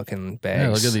professional looking bags. Yeah,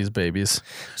 look at these babies.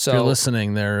 So if you're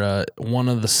listening, they're one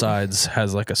of the sides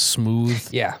has like a smooth,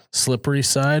 slippery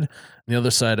side. And the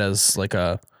other side has like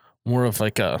a more of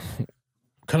like a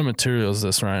what kind of material is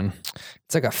this, Ryan?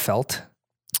 It's like a felt.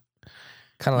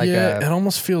 Kind of like it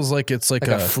almost feels like it's like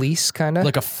a fleece kind of.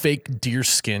 Like a fake deer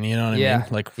skin, you know what I mean?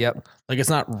 Like like it's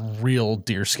not real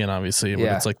deer skin obviously, but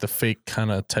it's like the fake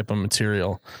kind of type of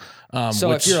material.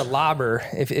 So if you're a lobber,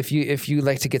 if you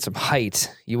like to get some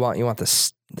height, you want the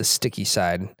sticky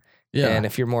side. Yeah. And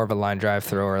if you're more of a line drive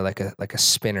thrower, like a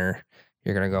spinner,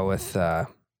 you're gonna go with the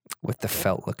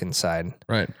felt looking side.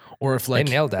 Right. Or if like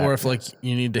they nailed that. Or if like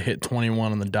you need to hit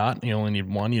 21 on the dot and you only need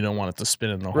one, you don't want it to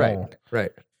spin in the hole.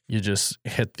 Right. You just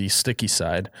hit the sticky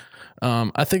side.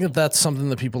 I think that's something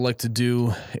that people like to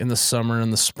do in the summer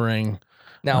and the spring.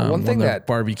 Now, one thing that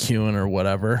barbecuing or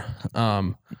whatever.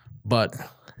 But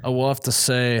I will have to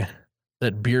say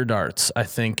that beer darts, I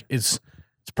think, it's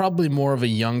probably more of a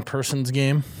young person's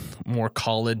game, more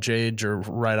college age or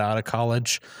right out of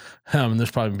college.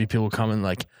 There's probably be people coming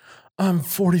like, I'm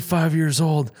 45 years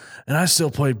old and I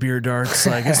still play beer darts.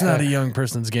 Like it's not a young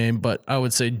person's game, but I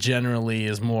would say generally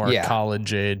is more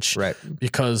college age, right?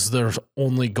 Because their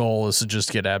only goal is to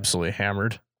just get absolutely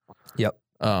hammered. Yep.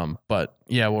 But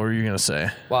yeah, what were you gonna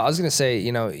say? Well, I was gonna say,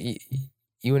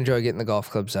 you enjoy getting the golf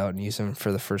clubs out and use them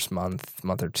for the first month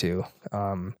or two.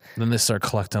 Then they start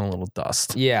collecting a little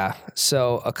dust. Yeah.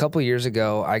 So a couple years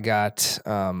ago, I got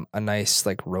a nice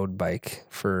like road bike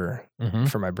for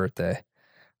my birthday.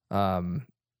 And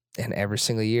every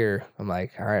single year, I'm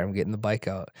like, all right, I'm getting the bike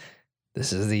out.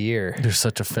 This is the year. You're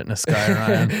such a fitness guy,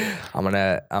 Ryan. I'm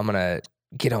gonna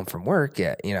get home from work.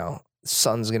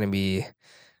 Sun's gonna be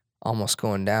almost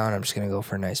going down. I'm just gonna go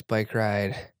for a nice bike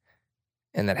ride.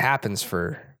 And that happens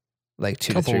for like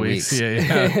 2 to 3 weeks.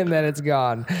 Yeah. And then it's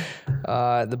gone.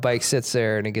 The bike sits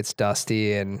there and it gets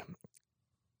dusty, and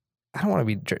I don't want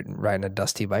to be riding a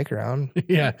dusty bike around.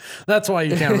 Yeah, that's why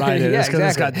you can't ride it. It's because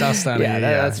it's got dust on it.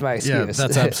 That's my excuse. Yeah,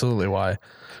 that's absolutely why.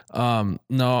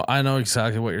 No, I know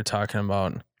exactly what you're talking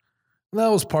about. That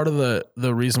was part of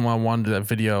the reason why I wanted that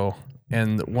video,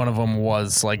 and one of them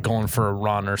was like going for a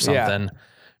run or something. Yeah.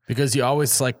 Because you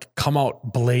always like come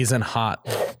out blazing hot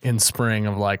in spring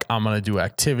of like, I'm going to do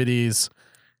activities,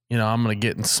 I'm going to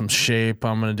get in some shape.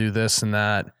 I'm going to do this and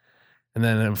that. And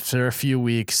then after a few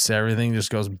weeks, everything just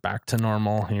goes back to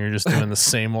normal and you're just doing the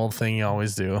same old thing you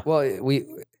always do. Well,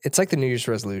 it's like the New Year's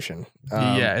resolution.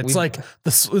 It's like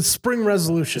the spring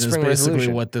resolution is basically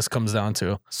what this comes down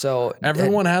to. So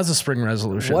everyone has a spring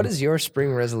resolution. What is your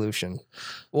spring resolution?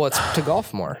 Well, it's to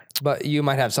golf more, but you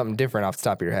might have something different off the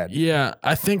top of your head. Yeah,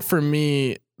 I think for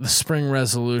me, the spring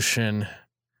resolution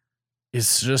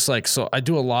is just like, so I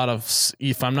do a lot of,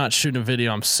 if I'm not shooting a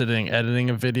video, I'm sitting editing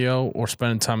a video or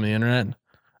spending time on the internet.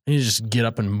 And you just get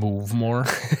up and move more.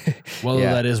 Whether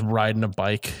Yeah. that is riding a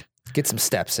bike. Get some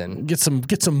steps in. Get some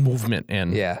movement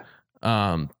in. Yeah.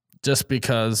 Just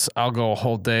because I'll go a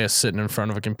whole day of sitting in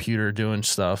front of a computer doing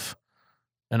stuff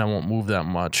and I won't move that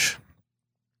much,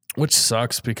 which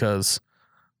sucks because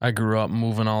I grew up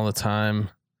moving all the time,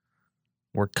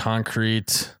 worked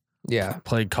concrete, Yeah.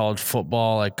 played college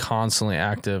football, like constantly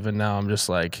active. And now I'm just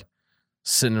like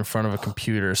sitting in front of a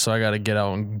computer. So I got to get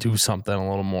out and do something a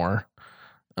little more.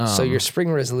 So your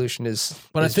spring resolution is,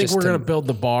 but I is think just we're to- going to build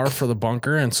the bar for the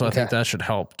bunker. And so I think Okay. that should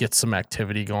help get some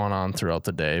activity going on throughout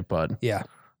the day. But Yeah.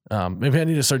 maybe I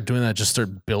need to start doing that. Just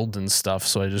start building stuff.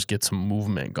 So I just get some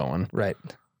movement going. Right.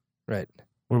 Right.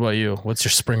 What about you? What's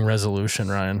your spring resolution,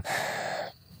 Ryan?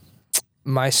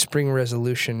 My spring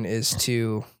resolution is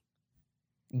to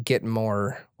get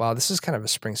more. Well, this is kind of a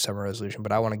spring summer resolution,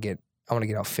 but I want to get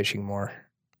out fishing more.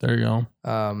 There you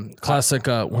go. Classic.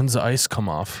 When's the ice come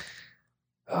off?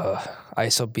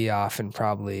 Ice will be off in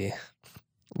probably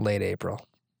late April.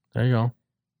 There you go.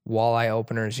 Walleye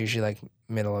opener is usually like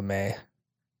middle of May.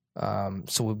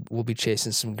 So we'll be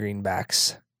chasing some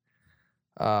greenbacks.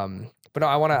 But no,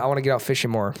 I want to get out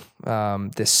fishing more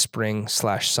this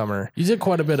spring/summer. You did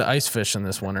quite a bit of ice fishing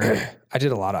this winter. I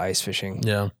did a lot of ice fishing.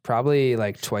 Yeah. Probably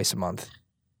like twice a month.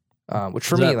 Which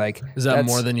for Is me, that- like, Is that that's-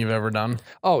 more than you've ever done?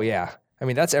 Oh yeah, I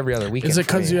mean that's every other weekend. Is it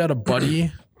for because me. you had a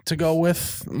buddy to go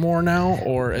with more now,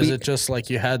 or is We- it just like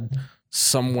you had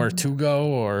somewhere to go?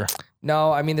 Or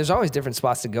No, I mean there's always different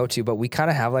spots to go to, but we kind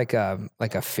of have like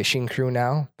a fishing crew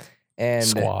now, and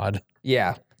squad?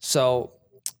 yeah. So,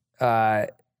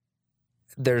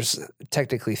 there's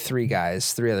technically three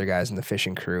other guys in the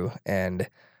fishing crew, and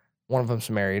one of them's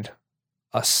married.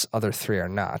 Us other three are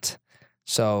not.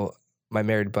 So my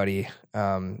married buddy,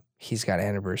 he's got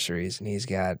anniversaries and he's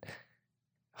got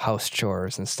house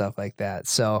chores and stuff like that.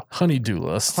 So Honey-do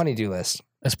list. honey-do list.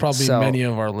 As probably So- many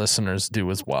of our listeners do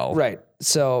as well. Right.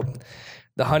 So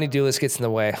the honey-do list gets in the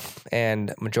way,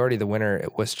 and majority of the winter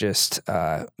it was just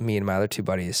me and my other two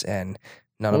buddies, and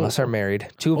none of Oh. us are married.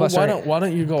 Two of Well, us why are.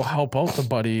 don't you go help out the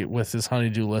buddy with his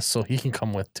honey-do list so he can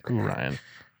come with too, Ryan?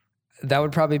 That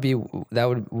would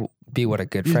be what a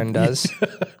good friend does.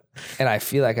 And I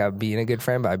feel like I'm being a good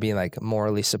friend by being like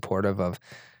morally supportive of,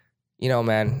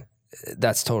 man,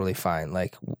 that's totally fine.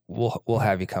 Like we'll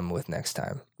have you come with next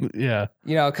time. Yeah.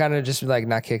 Kind of just like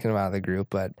not kicking them out of the group,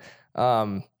 but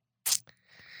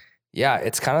yeah,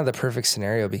 it's kind of the perfect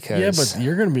scenario because Yeah, but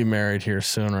you're going to be married here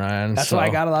soon, Ryan. that's so why I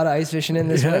got a lot of ice fishing in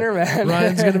this Yeah. winter, man.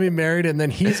 Ryan's going to be married, and then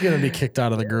he's going to be kicked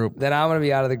out of the group. Then I'm gonna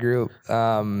be out of the group.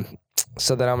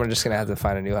 So then I'm just gonna have to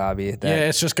find a new hobby. Yeah,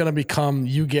 it's just going to become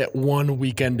you get one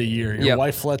weekend a year. Your Yep.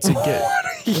 wife lets you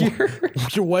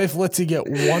get your wife lets you get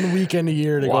 1 weekend a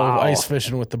year to Wow. go ice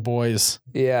fishing with the boys.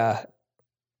 Yeah.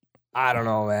 I don't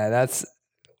know, man.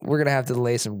 We're gonna have to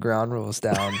lay some ground rules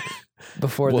down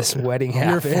before Well, this wedding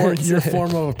Your happens.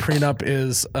 form of a prenup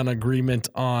is an agreement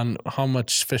on how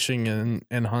much fishing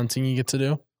and hunting you get to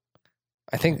do.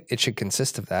 I think it should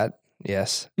consist of that.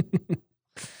 Yes.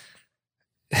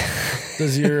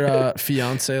 Does your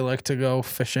fiance like to go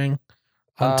fishing,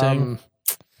 hunting?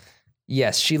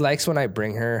 Yes, she likes when I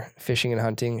bring her fishing and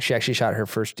hunting. She actually shot her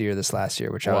first deer this last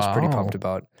year, which I was pretty Wow. pumped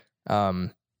about.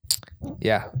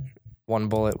 Yeah, one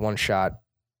bullet, one shot,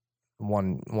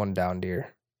 one down deer.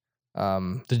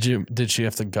 Did she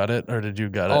have to gut it, or did you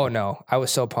gut it? Oh no, I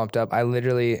was so pumped up. I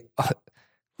literally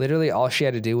all she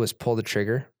had to do was pull the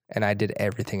trigger, and I did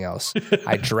everything else.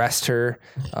 I dressed her.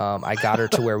 I got her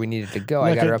to where we needed to go.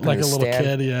 I got her up like in a the little stand,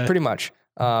 kid. Yeah. pretty much.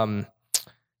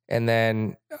 And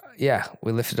then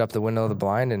we lifted up the window of the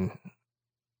blind, and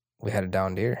we had a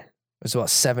down deer. It was about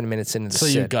 7 minutes into the So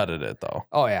sit. you gutted it though.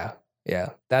 Oh yeah.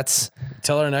 That's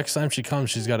Tell her next time she comes,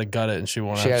 she's got to gut it, and she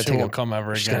won't come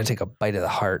ever she's again. gonna take a bite of the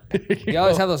heart. You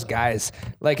always have those guys.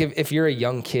 Like if you're a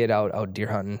young kid out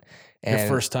deer hunting, and Your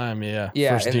first time, yeah.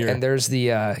 yeah, First deer. and there's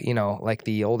the like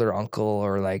the older uncle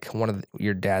or like one of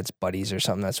your dad's buddies or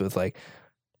something that's with like,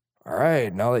 all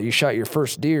right, now that you shot your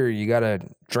first deer, you gotta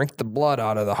drink the blood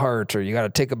out of the heart, or you gotta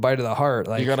take a bite of the heart.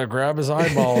 Like you got to grab his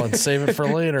eyeball and save it for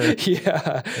later.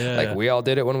 yeah. Yeah. Like we all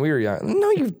did it when we were young. No,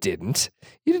 you didn't.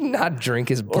 You did not drink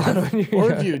his blood when you were Or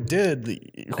young. if you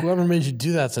did, whoever made you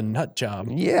do that's a nut job.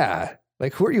 Yeah.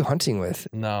 Like who are you hunting with?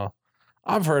 No,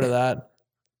 I've heard of that.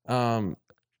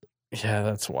 Yeah,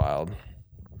 that's wild.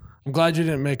 I'm glad you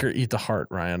didn't make her eat the heart,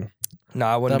 Ryan. No,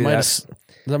 I wouldn't That do might that.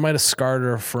 that might have scarred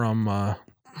her from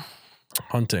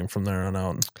hunting from there on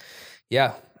out.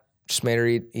 Yeah. Just made her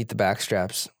eat the back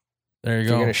straps. There you If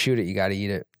go. you're gonna shoot it, you gotta eat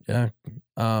it. Yeah.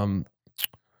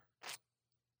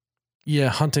 Yeah,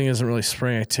 hunting isn't really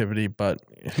spring activity, but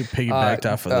he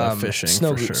piggybacked off of the fishing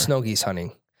snow for sure. snow geese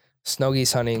hunting. Snow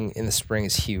geese hunting in the spring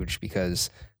is huge because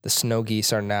the snow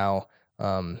geese are now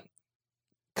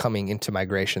coming into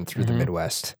migration through the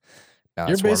Midwest. Now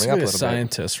You're it's warming up basically a little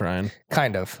scientist, Ryan. bit.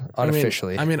 Kind of,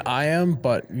 unofficially. I mean, I am,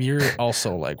 but you're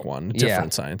also like one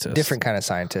different scientist. Different kind of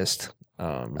scientist.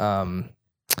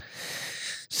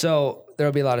 So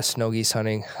there'll be a lot of snow geese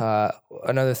hunting.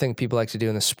 Another thing people like to do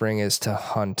in the spring is to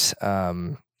hunt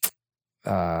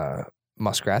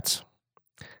muskrats.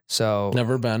 So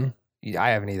Never been. I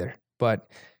haven't either, but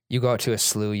you go out to a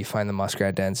slough, you find the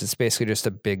muskrat dens. It's basically just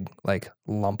a big like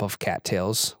lump of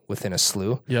cattails within a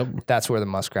slough. Yep. That's where the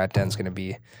muskrat den's going to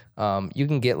be. You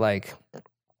can get like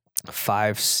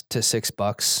 $5 to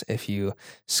 $6 if you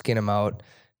skin them out,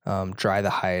 dry the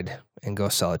hide, and go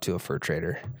sell it to a fur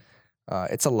trader.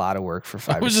 It's a lot of work for $5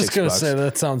 to $6. I was just going to say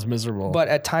that sounds miserable. But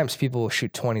at times people will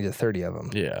shoot 20 to 30 of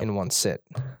them in one sit.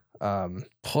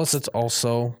 Plus, it's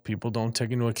also, people don't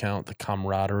take into account the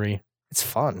camaraderie, It's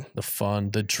fun. the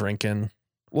fun, the drinking.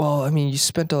 Well, I mean, you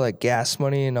spent all that gas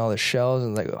money and all the shells,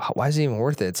 and like, why is it even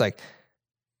worth it? It's like,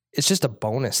 it's just a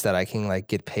bonus that I can like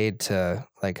get paid to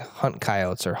like hunt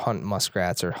coyotes or hunt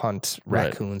muskrats or hunt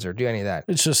raccoons or do any of that.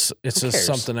 It's just cares?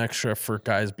 something extra for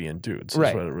guys being dudes. Right,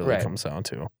 That's what it really right. comes down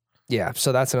to. Yeah,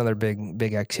 so that's another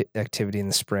big activity in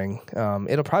the spring.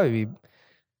 It'll probably be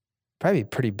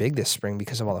pretty big this spring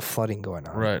because of all the flooding going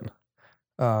on. Right.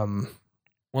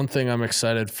 One thing I'm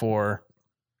excited for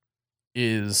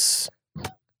is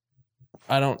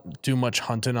I don't do much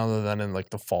hunting other than in like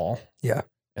the fall. Yeah.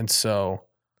 And so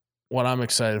what I'm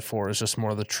excited for is just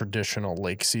more of the traditional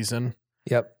lake season.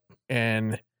 Yep.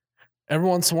 And every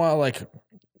once in a while, like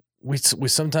we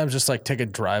sometimes just like take a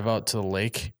drive out to the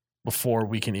lake before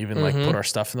we can even like put our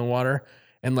stuff in the water,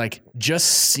 and like just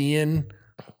seeing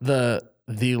the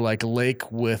like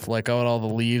lake with like all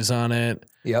the leaves on it,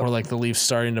 or like the leaves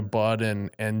starting to bud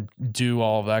and do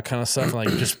all of that kind of stuff. Like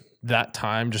just that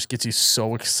time just gets you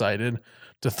so excited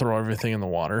to throw everything in the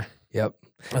water. Yep.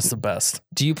 That's the best.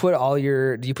 Do you put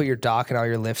your dock and all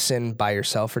your lifts in by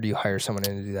yourself, or do you hire someone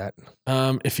in to do that?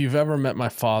 If you've ever met my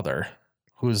father,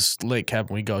 whose lake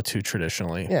cabin we go to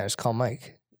traditionally. Yeah, just call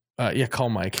Mike. Call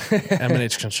Mike.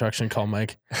 M&H Construction, call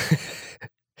Mike.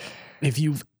 If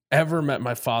you've ever met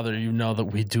my father, you know that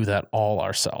we do that all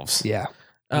ourselves. Yeah.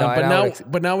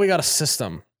 But now we got a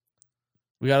system.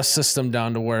 We got a system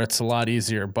down to where it's a lot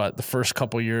easier. But the first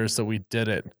couple years that we did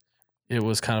it, it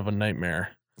was kind of a nightmare.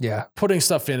 Yeah. Putting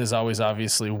stuff in is always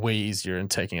obviously way easier than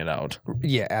taking it out.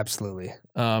 Yeah, absolutely.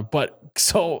 But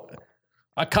so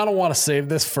I kind of want to save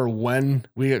this for when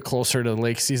we get closer to the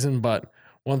lake season. But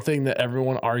one thing that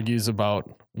everyone argues about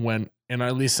when, and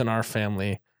at least in our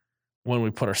family, when we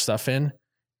put our stuff in,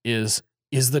 is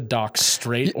the dock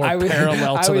straight or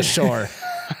parallel to the shore?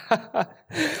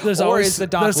 Is the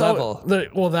dock level?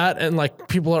 That and like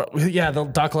people are, the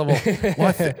dock level.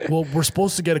 Well, we're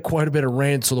supposed to get quite a bit of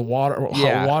rain, so the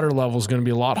water level is going to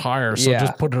be a lot higher. So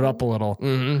just put it up a little.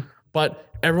 Mm-hmm. But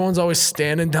everyone's always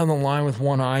standing down the line with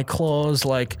one eye closed,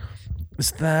 like,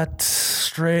 is that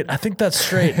straight? I think that's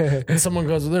straight. And someone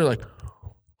goes, they're like,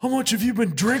 how much have you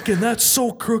been drinking? That's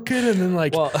so crooked. And then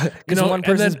like, because one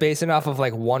person's basing off of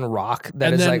like one rock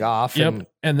that is like off. Yep.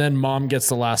 And then mom gets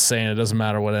the last say, and it doesn't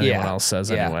matter what anyone else says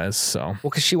anyways. So, well,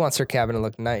 because she wants her cabin to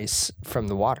look nice from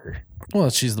the water. Well,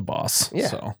 she's the boss. Yeah.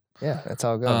 So yeah, that's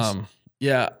how it goes.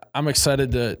 I'm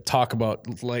excited to talk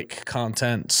about lake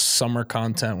content, summer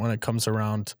content when it comes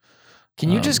around.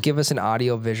 Can you just give us an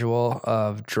audio visual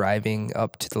of driving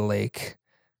up to the lake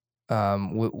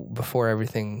before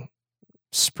everything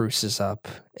spruces up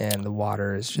and the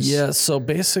water is just... So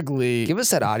basically... Give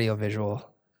us that audio visual.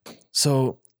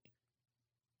 So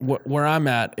where I'm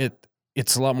at,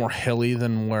 it's a lot more hilly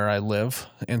than where I live.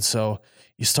 And so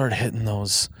you start hitting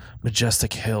those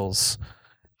majestic hills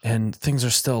and things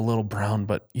are still a little brown,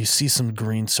 but you see some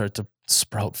green start to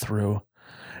sprout through.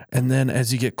 And then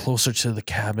as you get closer to the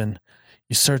cabin,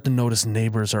 you start to notice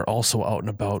neighbors are also out and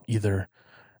about, either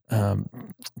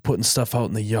putting stuff out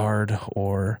in the yard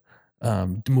or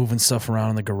moving stuff around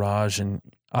in the garage. And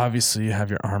obviously you have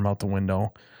your arm out the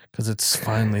window because it's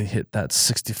finally hit that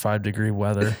 65-degree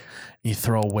weather. You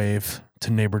throw a wave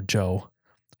to neighbor Joe.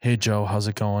 Hey, Joe, how's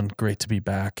it going? Great to be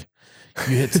back.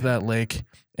 You hit to that lake,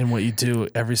 and what you do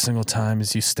every single time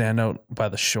is you stand out by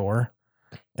the shore,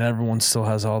 and everyone still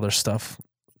has all their stuff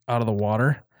out of the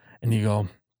water, and you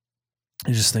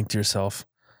just think to yourself,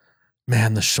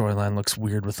 man, the shoreline looks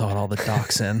weird without all the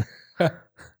docks in.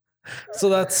 So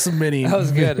that's a mini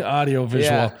audio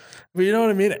visual. Yeah. But you know what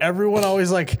I mean? Everyone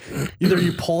always like, either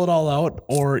you pull it all out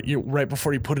or you right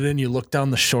before you put it in, you look down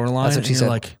the shoreline and you're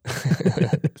like,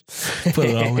 put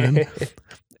it all in.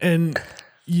 And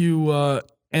you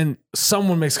and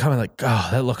someone makes a comment like, "Oh,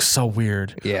 that looks so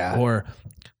weird." Yeah. Or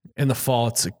in the fall,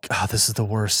 it's like, "Oh, this is the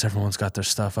worst. Everyone's got their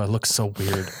stuff. It looks so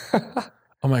weird."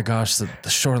 Oh my gosh, the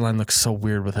shoreline looks so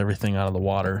weird with everything out of the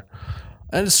water.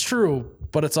 And it's true,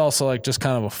 but it's also like just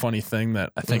kind of a funny thing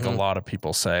that I think a lot of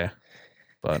people say.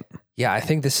 But yeah, I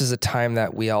think this is a time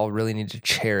that we all really need to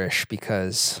cherish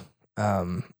because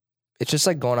it's just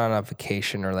like going on a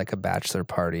vacation or like a bachelor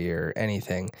party or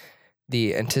anything.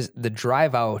 The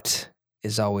drive out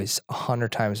is always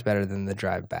 100 times better than the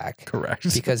drive back.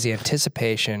 correct. Because the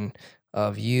anticipation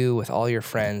of you with all your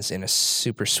friends in a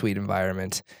super sweet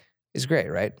environment is great,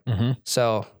 right? Mm-hmm.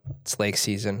 So it's lake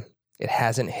season. It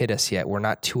hasn't hit us yet. We're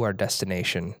not to our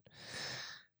destination.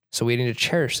 So we need to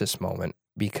cherish this moment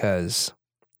because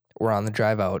we're on the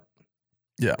drive out.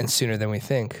 Yeah. And sooner than we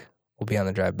think, we'll be on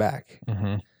the drive back.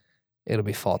 Mm-hmm. It'll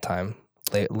be fall time.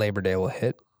 Labor Day will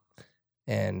hit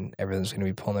and everyone's going to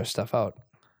be pulling their stuff out.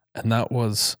 And that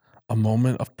was a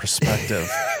moment of perspective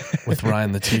with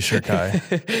Ryan, the t-shirt guy.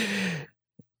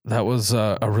 That was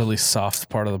a really soft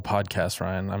part of the podcast,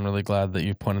 Ryan. I'm really glad that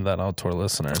you pointed that out to our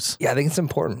listeners. Yeah, I think it's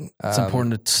important. It's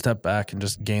important to step back and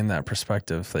just gain that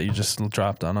perspective that you just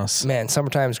dropped on us. Man,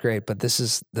 summertime's great, but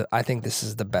I think this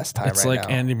is the best time It's right like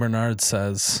now. Andy Bernard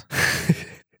says,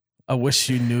 I wish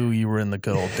you knew you were in the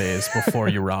good old days before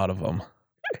you were out of them.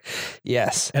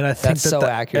 Yes. And I think that's so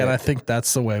accurate. And I think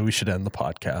that's the way we should end the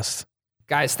podcast.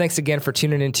 Guys, thanks again for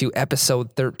tuning into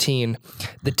episode 13,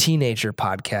 the Teenager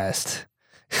Podcast.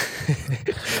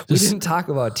 We didn't talk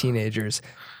about teenagers,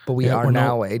 but we are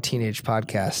now a teenage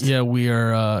podcast. Yeah, we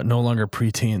are no longer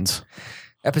preteens.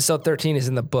 Episode 13 is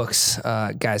in the books.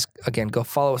 Guys, again, go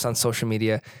follow us on social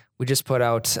media. We just put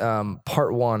out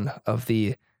part 1 of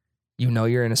the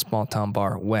You're in a Small Town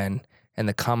Bar When, and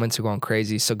the comments are going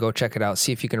crazy. So go check it out.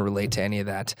 See if you can relate to any of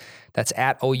that. That's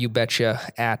at OUBetcha,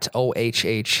 at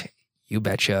OHH, You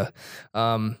Betcha.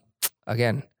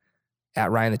 Again,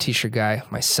 at Ryan the T-shirt guy,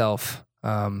 myself.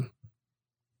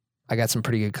 I got some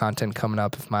pretty good content coming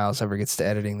up if Miles ever gets to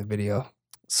editing the video.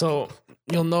 So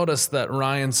you'll notice that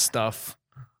Ryan's stuff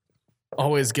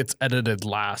always gets edited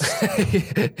last.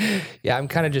 Yeah, I'm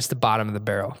kind of just the bottom of the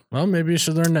barrel. Well, maybe you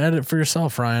should learn to edit for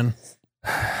yourself, Ryan.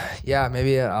 Yeah,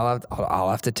 maybe I'll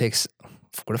have to take.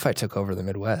 What if I took over the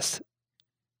Midwest?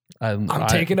 I'm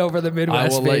taking over the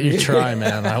Midwest. I will baby. let you try,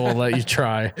 man. I will let you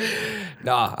try.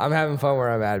 No, I'm having fun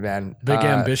where I'm at, man. Big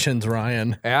ambitions,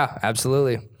 Ryan. Yeah,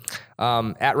 absolutely.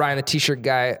 At Ryan the T-shirt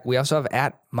guy. We also have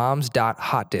at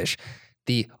moms.hotdish,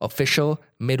 the official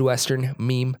Midwestern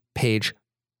meme page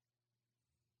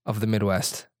of the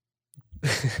Midwest.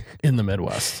 In the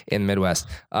Midwest. In the Midwest.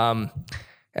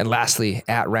 And lastly,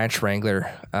 at Ranch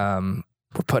Wrangler. We're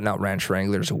putting out Ranch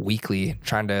Wranglers weekly,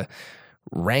 trying to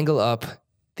wrangle up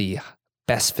the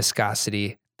best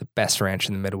viscosity, the best ranch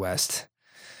in the Midwest.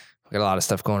 We got a lot of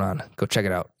stuff going on. Go check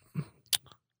it out.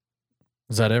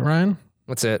 Is that it, Ryan?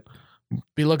 That's it.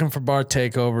 Be looking for bar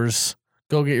takeovers.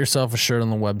 Go get yourself a shirt on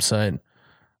the website.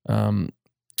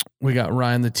 We got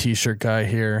Ryan, the t-shirt guy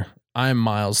here. I'm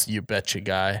Miles, the You Betcha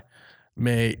guy.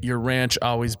 May your ranch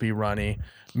always be runny.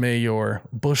 May your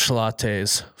bush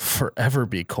lattes forever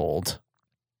be cold.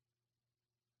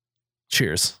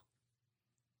 Cheers.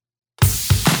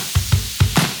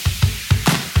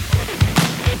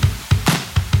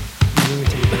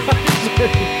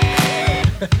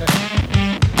 I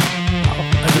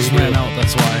just ran out,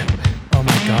 that's why. Oh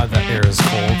my God, that air is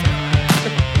cold.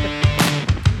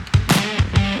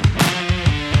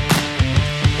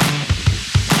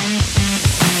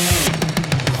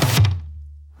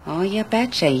 Oh, you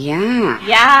betcha, yeah.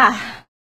 Yeah.